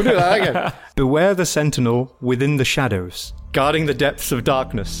 cool. We'll do that again. Beware the sentinel within the shadows, guarding the depths of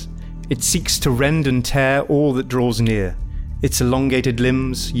darkness. It seeks to rend and tear all that draws near. Its elongated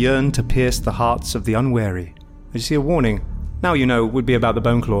limbs yearn to pierce the hearts of the unwary. As you see a warning, now you know, would be about the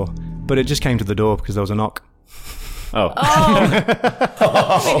bone claw, but it just came to the door because there was a knock. We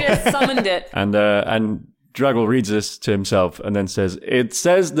just summoned it. And Dragul reads this to himself and then says, "It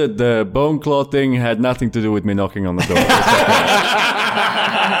says that the bone claw thing had nothing to do with me knocking on the door."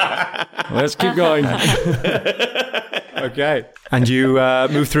 Let's keep going. Okay. And you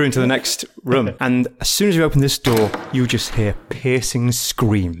move through into the next room. And as soon as you open this door, you just hear piercing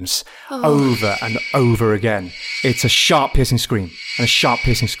screams over and over again. It's a sharp piercing scream and a sharp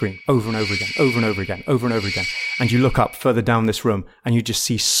piercing scream over and over again, over and over again, over and over again. And you look up further down this room and you just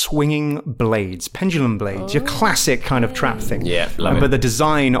see swinging blades, pendulum blades, your classic kind of trap thing. Yeah, love it. But the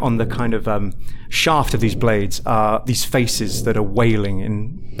design on the kind of shaft of these blades are these faces that are wailing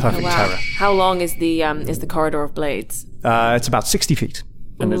in perfect terror. How long is the corridor of blades? It's about 60 feet.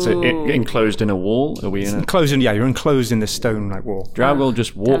 And it's enclosed in a wall? Are we in Enclosed in, you're enclosed in this stone-like wall. Draugr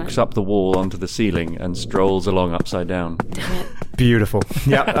just walks up the wall onto the ceiling and strolls along upside down. Beautiful.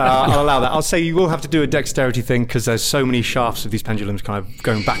 Yeah, I'll allow that. I'll say you will have to do a dexterity thing because there's so many shafts of these pendulums kind of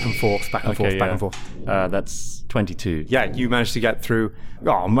going back and forth, back and forth, back and forth. That's 22. Yeah, you managed to get through.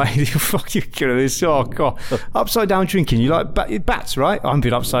 Oh, mate, fuck you, killer. This, oh, God. Upside down drinking. You like bats, right? I've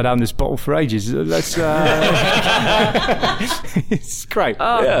been upside down this bottle for ages. Let's, it's great.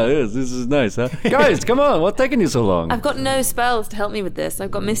 Oh. Yeah, it is. This is nice, huh? Guys, come on. What's taking you so long? I've got no spells to help me with this.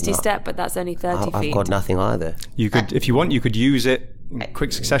 I've got Misty Step, but that's only 30 feet. I've got nothing either. You could, if you want, you could use it in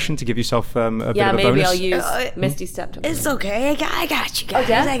quick succession to give yourself a bit of a bonus. Yeah, maybe I'll use Misty Step. It's okay. I got you guys.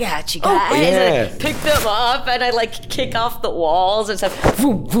 Okay. I got you guys. yeah. I pick them up and I kick off the walls and stuff.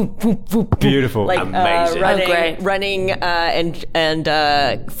 Vroom, vroom, vroom, vroom, Beautiful. Amazing. Running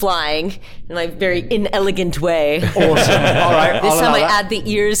and flying in a very inelegant way. Awesome. All right. This time I add the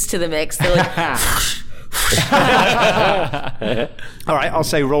ears to the mix. They're like... All right, I'll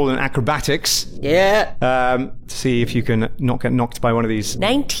say roll in acrobatics. Yeah. To see if you can not get knocked by one of these.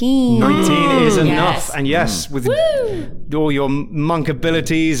 19. 19 is enough. Yes. And yes, with all your monk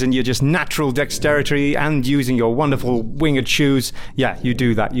abilities and your just natural dexterity and using your wonderful winged shoes, yeah, you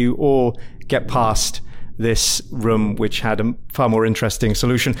do that. You all get past this room, which had a far more interesting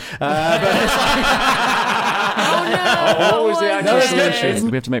solution. What was the actual solution?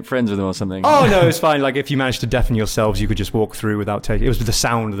 Did we have to make friends with them or something? Oh, no, it's fine. Like, if you managed to deafen yourselves, you could just walk through without taking... It was the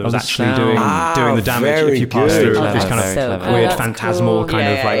sound that was actually doing the damage if you passed through. This kind of weird phantasmal kind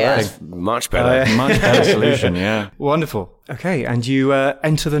of thing. Much better. Much better solution, yeah. Wonderful. Okay, and you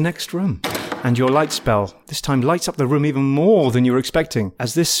enter the next room. And your light spell this time lights up the room even more than you were expecting,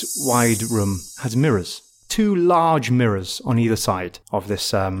 as this wide room has mirrors. 2 large mirrors on either side of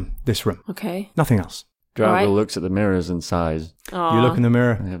this room. Okay. Nothing else. Draugr looks at the mirrors and sighs. Aww. You look in the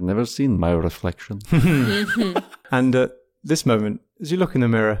mirror. I have never seen my reflection. And at this moment, as you look in the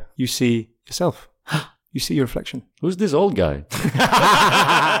mirror, you see yourself. You see your reflection. Who's this old guy?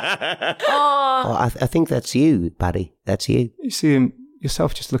 I think that's you, buddy. That's you. You see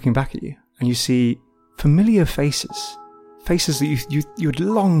yourself just looking back at you, and you see familiar faces. Faces that you'd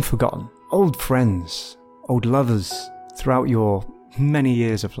long forgotten. Old friends, old lovers throughout your many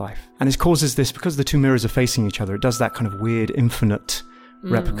years of life. And it causes this, because the 2 mirrors are facing each other, it does that kind of weird infinite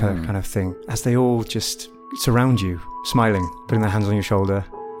replica kind of thing, as they all just surround you, smiling, putting their hands on your shoulder,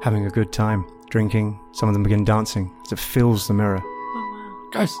 having a good time, drinking. Some of them begin dancing as it fills the mirror. Oh,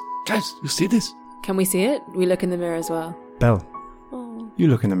 wow. Guys, you see this? Can we see it? We look in the mirror as well. Belle, you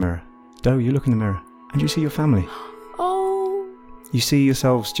look in the mirror. Doe, you look in the mirror. And you see your family. You see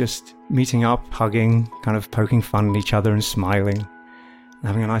yourselves just meeting up, hugging, kind of poking fun at each other and smiling, and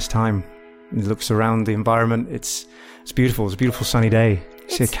having a nice time. And it looks around the environment. It's beautiful. It's a beautiful sunny day. You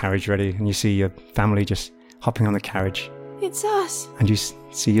see a carriage ready, and you see your family just hopping on the carriage. It's us. And you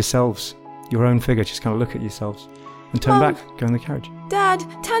see yourselves, your own figure, just kind of look at yourselves and turn back, go in the carriage. Dad,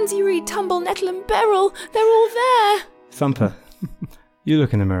 Tansy, Reed, Tumble, Nettle and Beryl, they're all there. Thumper, you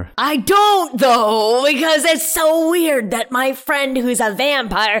look in the mirror. I don't, though, because it's so weird that my friend who's a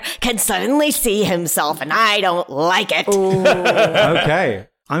vampire can suddenly see himself, and I don't like it. Okay.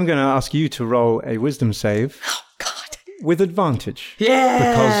 I'm going to ask you to roll a wisdom save. Oh, God. With advantage. Yeah.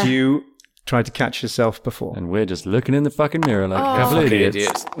 Because you tried to catch yourself before. And we're just looking in the fucking mirror like a couple of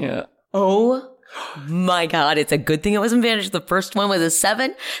idiots. Yeah. Oh. My God, it's a good thing it was advantage. The first one was a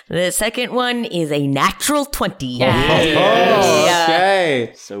 7. The second one is a natural 20. Yeah.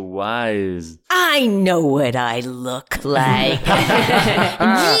 Okay. So wise. I know what I look like.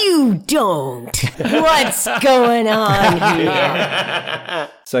 You don't. What's going on here?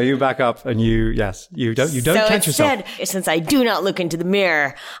 So you back up and you don't catch yourself. Since I do not look into the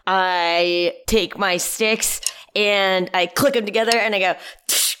mirror, I take my sticks and I click them together and I go...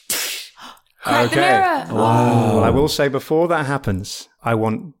 Crack the mirror. Wow. Well, I will say before that happens, I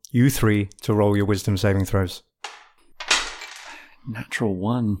want you 3 to roll your wisdom saving throws. Natural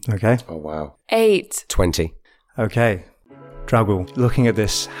 1. Okay. Oh, wow. 8. 20. Okay. Draugr, looking at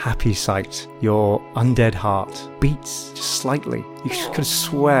this happy sight, your undead heart beats just slightly. You could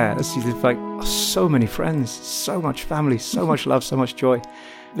swear, as you like so many friends, so much family, so much love, so much joy.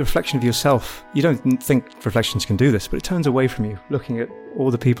 the reflection of yourself. You don't think reflections can do this, but it turns away from you, looking at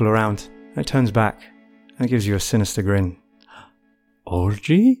all the people around. And it turns back, and it gives you a sinister grin.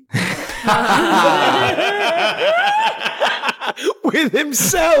 Orgy? With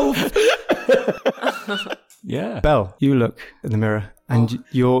himself! Yeah. Belle, you look in the mirror, and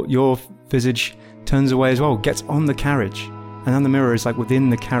your visage turns away as well, gets on the carriage. And then the mirror is like within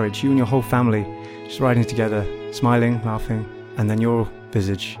the carriage, you and your whole family just riding together, smiling, laughing. And then your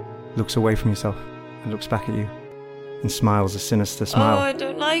visage looks away from yourself and looks back at you and smiles a sinister smile. Oh, I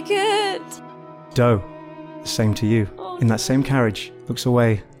don't like it. Doe, the same to you. In that same carriage, looks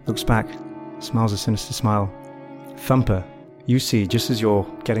away, looks back, smiles a sinister smile. Thumper, you see, just as you're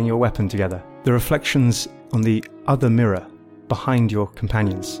getting your weapon together, the reflections on the other mirror behind your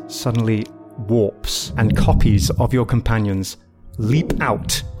companions suddenly warps, and copies of your companions leap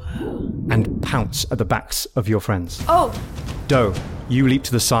out and pounce at the backs of your friends. Oh! Doe, you leap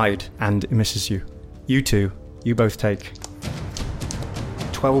to the side and it misses you. You two, you both take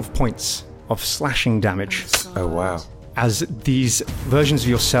 12 points of slashing damage. Oh, wow. As these versions of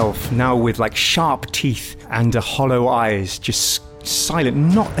yourself, now with like sharp teeth and hollow eyes, just silent,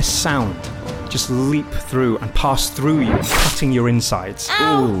 not a sound, just leap through and pass through you, cutting your insides.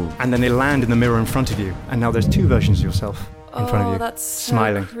 Ow! And then they land in the mirror in front of you. And now there's two versions of yourself in front of you, that's so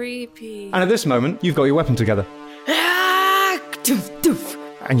smiling. creepy. And at this moment, you've got your weapon together.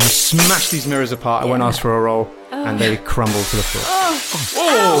 And you smash these mirrors apart. I won't ask for a roll. And they crumble to the floor.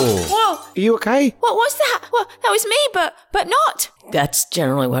 Whoa! Are you okay? What was that? Well, that was me, but not. That's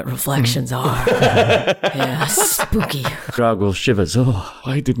generally what reflections are. Yeah, spooky. Dragul shivers. Oh,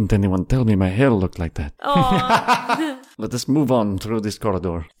 why didn't anyone tell me my hair looked like that? Let us move on through this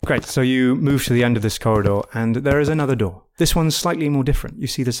corridor. Great. So you move to the end of this corridor, and there is another door. This one's slightly more different. You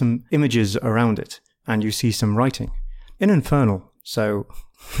see there's some images around it, and you see some writing. In Infernal, so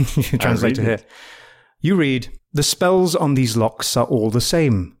you translate to here. You read, "The spells on these locks are all the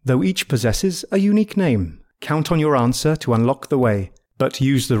same, though each possesses a unique name. Count on your answer to unlock the way, but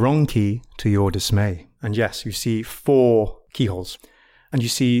use the wrong key to your dismay." And yes, you see 4 keyholes. And you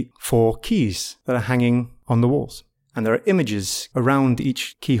see 4 keys that are hanging on the walls. And there are images around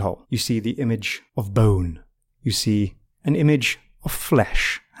each keyhole. You see the image of bone. You see an image of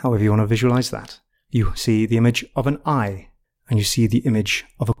flesh, however you want to visualize that. You see the image of an eye. And you see the image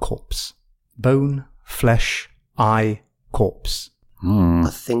of a corpse. Bone, flesh, eye, corpse. I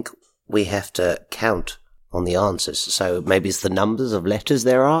think we have to count on the answers. So maybe it's the numbers of letters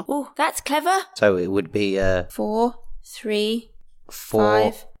there are. Oh, that's clever. So it would be 4, 3,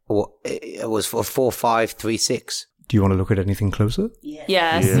 4. 5. Or it was 4, 5, 3, 6. Do you want to look at anything closer?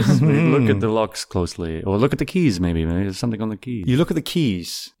 Yes. Look at the locks closely. Or look at the keys, maybe. Maybe there's something on the keys. You look at the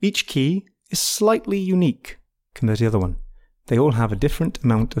keys. Each key is slightly unique compared to the other one. They all have a different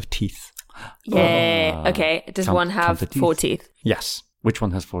amount of teeth. Yeah. Okay. Does one have 4 teeth? Yes. Which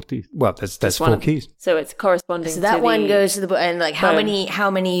one has 4 teeth? Well, there's Just 4 one. keys. So it's corresponding. So that to one the goes to the and like how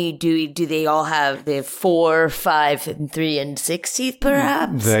bone. many do they all have? They have 4, 5, and 3, and 6 teeth,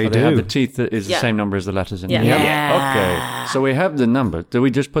 perhaps. They They have do. the teeth that is the same number as the letters in Yeah. it. Yeah. Okay. So we have the number. Do we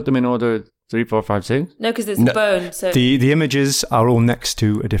just put them in order 3, 4, 5, 6? No, because it's No. bone. So The images are all next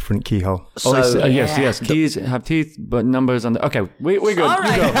to a different keyhole. Yes. Keys have teeth, but numbers on the... Okay, we're good. All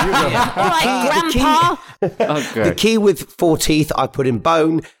right. You go. All right, Grandpa. Okay. The key with 4 teeth, I put in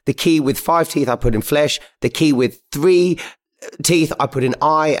bone. The key with 5 teeth, I put in flesh. The key with 3 teeth, I put in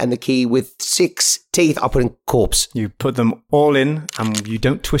eye. And the key with 6 teeth, I put in corpse. You put them all in, and you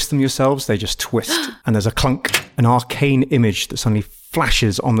don't twist them yourselves, they just twist. And there's a clunk, an arcane image that suddenly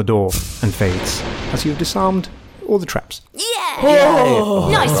flashes on the door and fades as you've disarmed all the traps.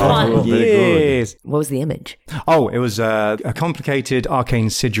 Nice one. Yes. What was the image? Oh, it was a complicated arcane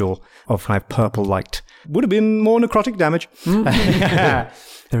sigil of kind of purple light. Would have been more necrotic damage.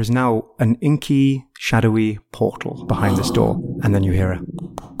 There is now an inky, shadowy portal behind this door, and then you hear a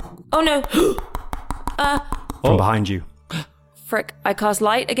Oh no. from behind you. Frick. I cast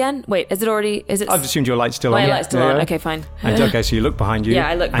light again? Wait, is it I've assumed your light's still on. My light's still Yeah. on. Okay, fine. And okay, so you look behind you, Yeah,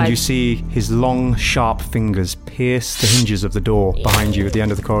 I look- and I- you see his long, sharp fingers pierce the hinges of the door behind you at the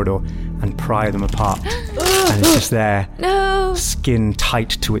end of the corridor and pry them apart. And it's just there, No. skin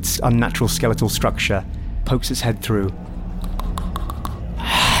tight to its unnatural skeletal structure, pokes its head through,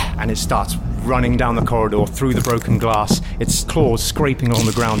 and it starts running down the corridor through the broken glass, its claws scraping along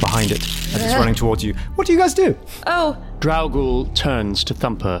the ground behind it as it's running towards you. What do you guys do? Oh. Draugul turns to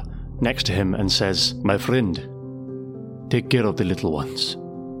Thumper next to him and says, "My friend, take care of the little ones."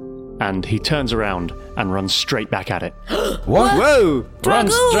 And he turns around and runs straight back at it. What? Whoa! Run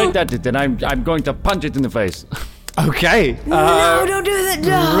Dragul! straight at it, and I'm going to punch it in the face. Okay. No, don't do that.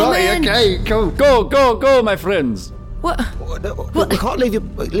 No, right, man. okay. Go, my friends. What? We can't leave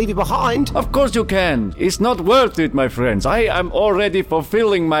you behind. Of course you can. It's not worth it, my friends. I am already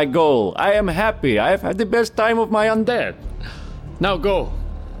fulfilling my goal. I am happy. I have had the best time of my undead. Now go.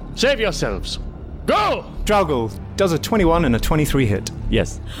 Save yourselves. Go! Draugr does a 21 and a 23 hit.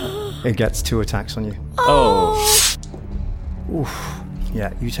 Yes. It gets 2 attacks on you. Oh. Oof.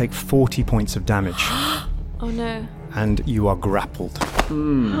 Yeah, you take 40 points of damage. Oh no. And you are grappled.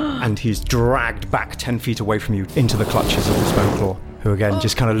 And he's dragged back 10 feet away from you into the clutches of this bone claw, who again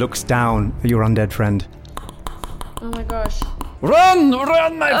just kind of looks down at your undead friend. Oh my gosh. Run,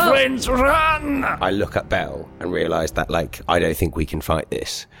 my friends, run! I look at Belle and realise that, I don't think we can fight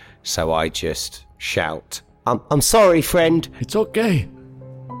this. So I just shout, I'm sorry, friend. It's okay.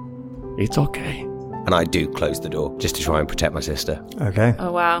 It's okay. And I do close the door, just to try and protect my sister. Okay.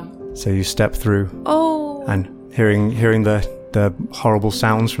 Oh wow. So you step through. Oh. And hearing the horrible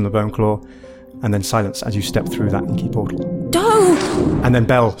sounds from the bone claw, and then silence as you step through that inky portal. No! And then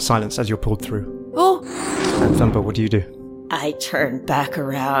Belle, silence as you're pulled through. Oh. And Thumper, what do you do? I turn back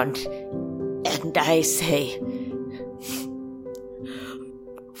around and I say,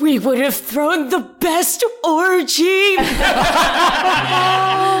 we would have thrown the best orgy. And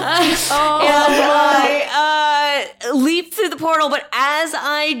I leap through the portal, but as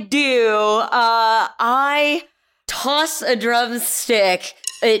I do, I toss a drumstick.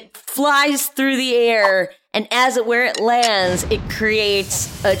 It flies through the air, and where it lands, it creates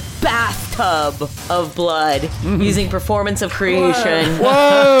a bathtub of blood using performance of creation.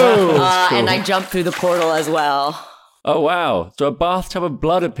 Whoa! Cool. And I jump through the portal as well. Oh, wow. So a bathtub of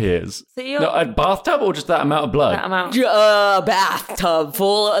blood appears. So you're... No, a bathtub or just that amount of blood? That amount. Bathtub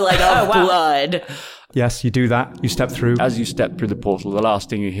full of blood. Yes, you do that. You step through. As you step through the portal, the last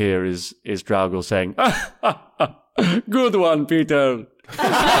thing you hear is Draugr saying, good one, Peter.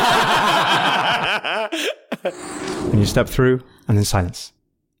 And you step through, and then silence.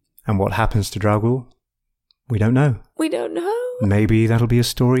 And what happens to Draugr? We don't know. We don't know. Maybe that'll be a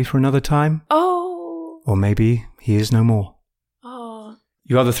story for another time. Oh. Or maybe he is no more. Oh.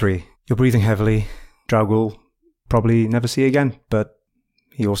 You other three, you're breathing heavily. Draugr probably never see again, but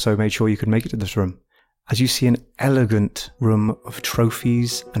he also made sure you could make it to this room. As you see an elegant room of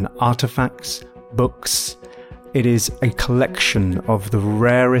trophies and artifacts, books. It is a collection of the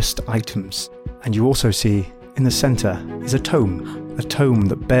rarest items. And you also see, in the centre, is a tome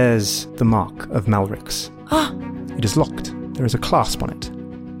that bears the mark of Malrix. It is locked. There is a clasp on it.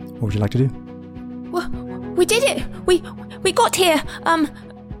 What would you like to do? Well, we did it! We got here!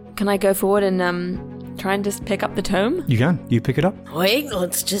 Can I go forward and try and just pick up the tome? You can. You pick it up. Wait,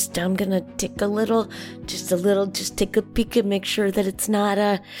 I'm gonna take a peek and make sure that it's not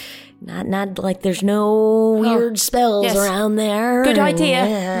like there's no weird spells around there. Good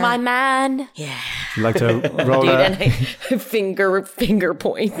idea, my man. Yeah. Would you like to roll finger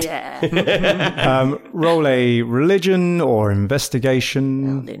point. Yeah. Roll a religion or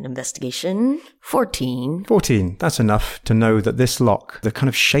investigation. An investigation. 14. 14. That's enough to know that this lock, the kind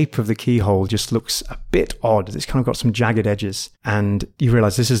of shape of the keyhole just looks a bit odd. It's kind of got some jagged edges. And you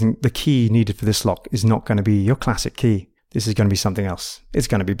realise this isn't the key needed for this lock is not going to be your classic key. This is going to be something else. It's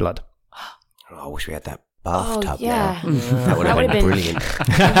going to be blood. I wish we had that bathtub yeah. now. That would have been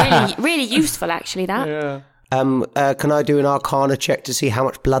brilliant. really useful, actually, that. Yeah. Can I do an Arcana check to see how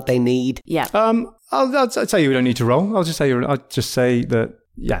much blood they need? Yeah. I'll tell you we don't need to roll. I'll just say that,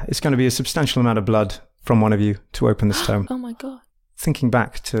 yeah, it's going to be a substantial amount of blood from one of you to open this tome. Oh my god. Thinking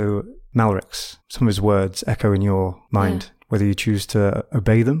back to Malrix, some of his words echo in your mind, whether you choose to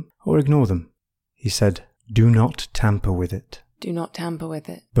obey them or ignore them. He said, do not tamper with it. Do not tamper with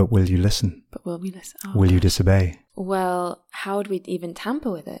it. But will you listen? But will we listen? Oh, will you disobey? Well, how would we even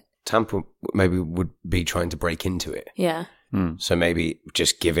tamper with it? Tamper maybe would be trying to break into it. Yeah. So maybe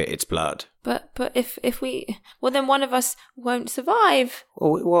just give it its blood. But if we... Well, then one of us won't survive.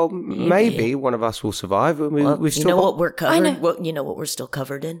 Well, maybe one of us will survive. We've still what we're covered? I know. Well, you know what we're still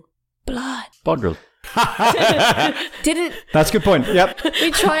covered in? Blood. Bodrill. Didn't... That's a good point. Yep.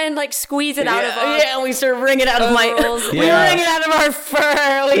 We try and squeeze it out of our... Yeah, we sort of wring it out of we wring it out of our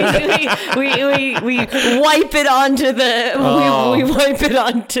fur. We wipe it onto the... We wipe it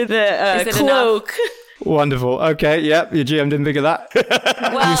onto the cloak. Enough? Wonderful. Okay, yep, your GM didn't figure that.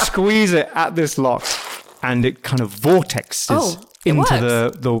 You squeeze it at this lock, and it kind of vortexes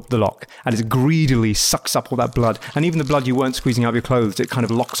into the lock, and it greedily sucks up all that blood. And even the blood you weren't squeezing out of your clothes, it kind of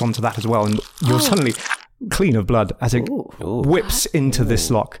locks onto that as well, and you're suddenly clean of blood as it whips into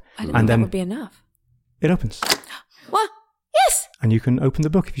this lock. I didn't know that would be enough. It opens. What? Yes! and you can open the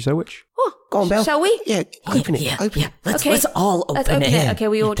book if you so wish. Oh, go on, Belle. Shall we? Yeah, open it. Yeah, Open yeah. it. Let's all open, Let's open it. Okay,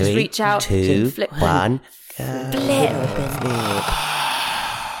 we all just 3, reach out 2, and flip. 1. Flip.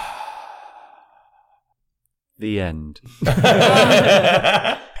 The end.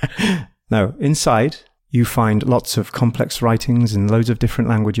 Now, inside, you find lots of complex writings in loads of different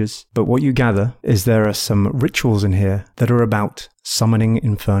languages, but what you gather is there are some rituals in here that are about summoning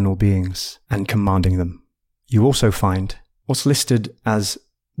infernal beings and commanding them. You also find what's listed as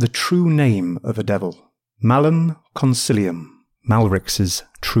the true name of a devil, Malum Concilium, Malrix's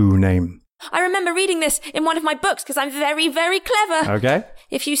true name. I remember reading this in one of my books because I'm very, very clever. Okay.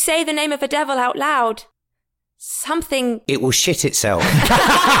 If you say the name of a devil out loud, something... It will shit itself.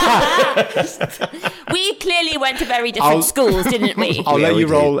 We clearly went to very different schools, didn't we? I'll let you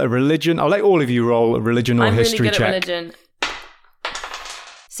roll a religion. I'll let all of you roll a religion or I'm history really good check. at religion.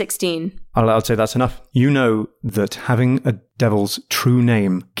 16. I'll say that's enough. You know that having a devil's true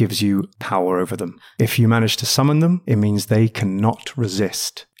name gives you power over them. If you manage to summon them, it means they cannot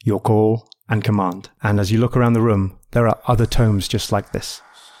resist your call and command. And as you look around the room, there are other tomes just like this.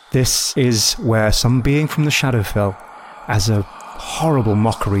 This is where some being from the Shadowfell, as a horrible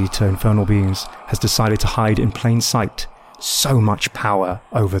mockery to infernal beings, has decided to hide in plain sight so much power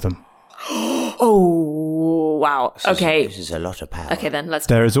over them. Oh, wow. Okay. This is a lot of power. Okay, then let's...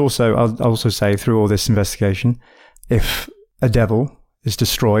 There is also, I'll also say through all this investigation, if a devil is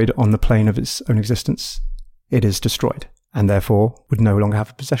destroyed on the plane of its own existence, it is destroyed, and therefore would no longer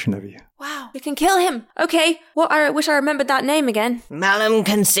have possession over you. Wow, we can kill him. Okay, I wish I remembered that name again. Malum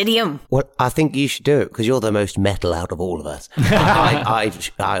Considium. Well, I think you should do it because you're the most metal out of all of us.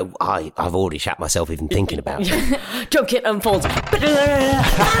 I've already shat myself even thinking about it. Drunken unfolds. Considium!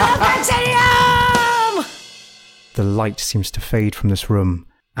 The light seems to fade from this room,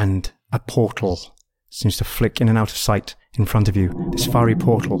 and a portal seems to flick in and out of sight in front of you, this fiery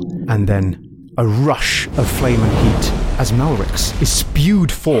portal, and then a rush of flame and heat as Malrix is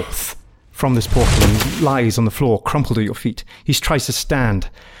spewed forth from this portal and lies on the floor, crumpled at your feet. He tries to stand,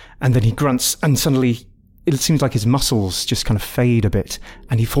 and then he grunts, and suddenly it seems like his muscles just kind of fade a bit,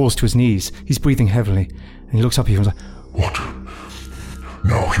 and he falls to his knees. He's breathing heavily, and he looks up at you and is like, "What?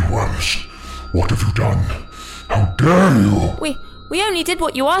 Now, you worms, what have you done? How dare you?" We only did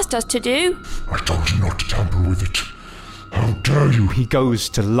what you asked us to do. "I told you not to tamper with it. How dare you?" He goes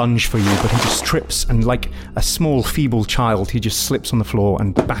to lunge for you, but he just trips, and like a small, feeble child, he just slips on the floor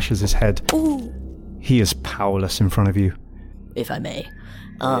and bashes his head. Ooh. He is powerless in front of you. If I may.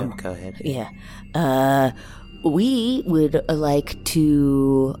 Yeah, go ahead. Yeah. We would like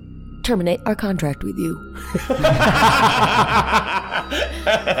to terminate our contract with you.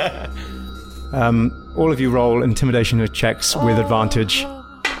 All of you roll intimidation checks with advantage.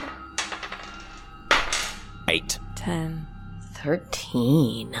 8. 10.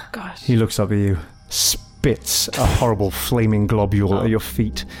 13. Gosh. He looks up at you, spits a horrible flaming globule at your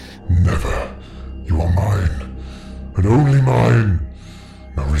feet. "Never. You are mine. And only mine.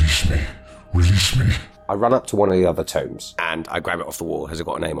 Now release me. Release me." I run up to one of the other tomes and I grab it off the wall. Has it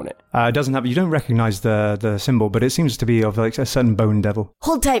got a name on it? It doesn't have. You don't recognize the symbol, but it seems to be of like a certain bone devil.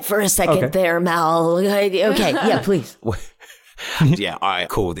 Hold tight for a second there, Mal. Okay, yeah, please. Yeah, I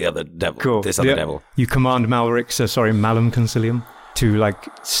call the other devil. Cool. This other devil. You command Malum Concilium to like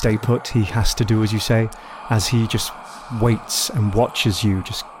stay put. He has to do as you say, as he just waits and watches you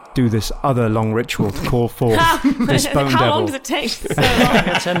just do this other long ritual to call forth this bone devil. How long does it take? So long.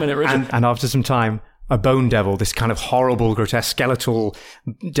 A 10-minute ritual. And after some time, a bone devil, this kind of horrible, grotesque, skeletal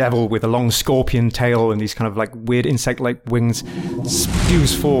devil with a long scorpion tail and these kind of like weird insect-like wings,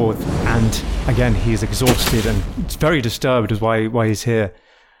 spews forth. And again, he is exhausted and very disturbed as why he's here.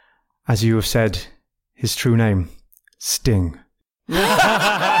 As you have said, his true name, Sting.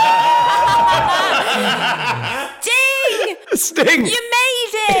 Sting! You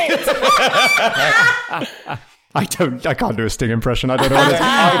made it! I can't do a Sting impression. I don't know what it is.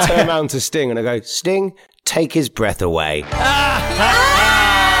 I turn around to Sting and I go, "Sting, take his breath away."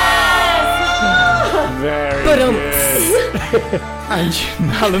 Very good. And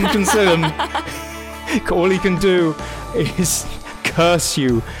Malum Concilium, all he can do is curse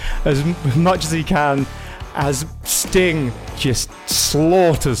you as much as he can as Sting just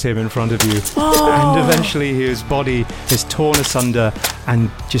slaughters him in front of you. And eventually his body is torn asunder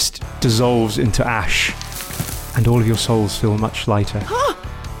and just dissolves into ash. And all of your souls feel much lighter.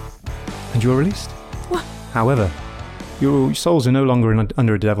 And you're released. What? However, your souls are no longer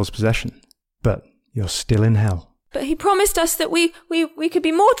under a devil's possession, but you're still in hell. But he promised us that we could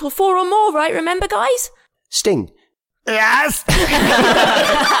be mortal 4 or more, right? Remember, guys? Sting, Yes!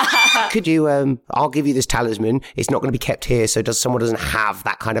 Could you, I'll give you this talisman. It's not going to be kept here, so someone doesn't have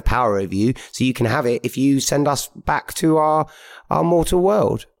that kind of power over you. So you can have it if you send us back to our mortal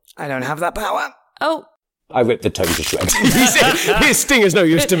world. I don't have that power. Oh. I ripped the tome to shreds. His sting is no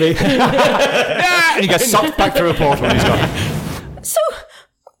use to me. And he gets sucked back through a portal and he's gone. So,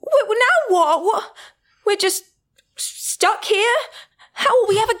 now what? We're just stuck here? How will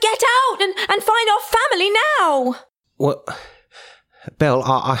we ever get out and find our family now? Well, Belle,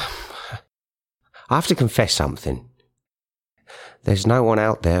 I have to confess something. There's no one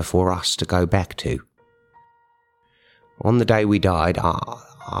out there for us to go back to. On the day we died,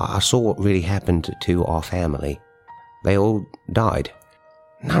 I saw what really happened to our family. They all died.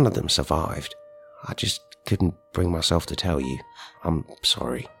 None of them survived. I just couldn't bring myself to tell you. I'm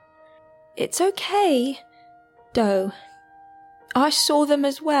sorry. It's okay, Doe. I saw them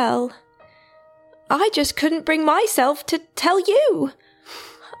as well. I just couldn't bring myself to tell you.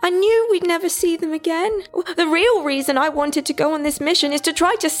 I knew we'd never see them again. The real reason I wanted to go on this mission is to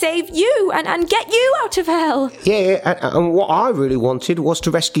try to save you and get you out of hell. Yeah, and what I really wanted was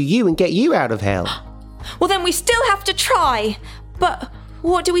to rescue you and get you out of hell. Well, then we still have to try. But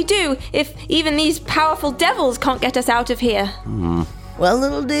what do we do if even these powerful devils can't get us out of here? Well,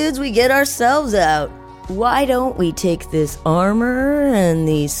 little dudes, we get ourselves out. Why don't we take this armor and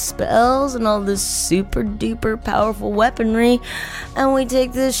these spells and all this super duper powerful weaponry and we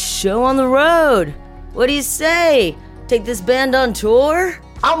take this show on the road? What do you say? Take this band on tour?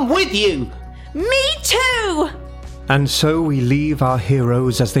 I'm with you! Me too! And so we leave our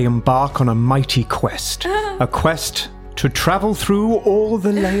heroes as they embark on a mighty quest. A quest to travel through all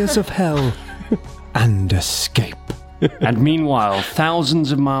the layers of hell and escape. And meanwhile,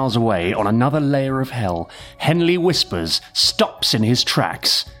 thousands of miles away, on another layer of hell, Henley Whispers stops in his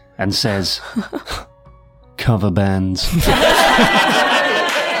tracks and says, "Cover bands."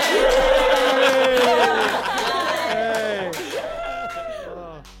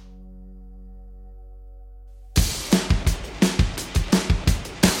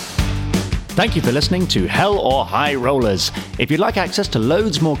 Thank you for listening to Hell or High Rollers. If you'd like access to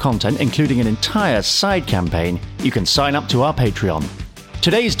loads more content, including an entire side campaign, you can sign up to our Patreon.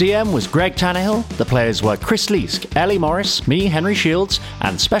 Today's DM was Greg Tannehill. The players were Chris Leask, Ellie Morris, me, Henry Shields,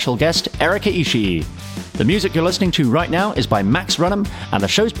 and special guest Erika Ishii. The music you're listening to right now is by Max Runham, and the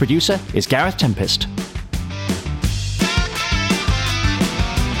show's producer is Gareth Tempest.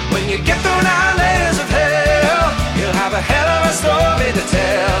 When you get through 9 layers of hell, you'll have a hell of a story to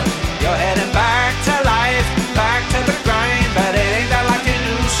tell. You're heading back to life, back to the grind, but it ain't that like you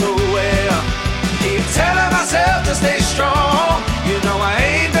knew so well. Keep telling myself to stay strong. You know I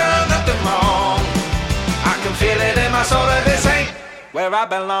ain't done nothing wrong. I can feel it in my soul that this ain't where I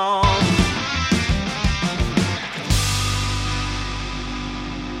belong.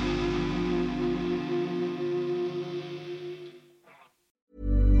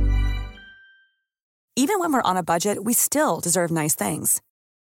 Even when we're on a budget, we still deserve nice things.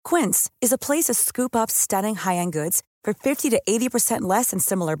 Quince is a place to scoop up stunning high-end goods for 50 to 80% less than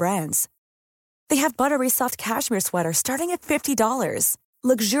similar brands. They have buttery soft cashmere sweaters starting at $50,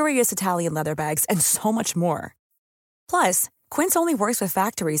 luxurious Italian leather bags, and so much more. Plus, Quince only works with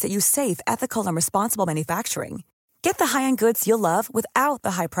factories that use safe, ethical, and responsible manufacturing. Get the high-end goods you'll love without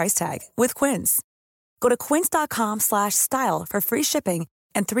the high price tag with Quince. Go to quince.com/style for free shipping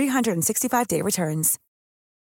and 365-day returns.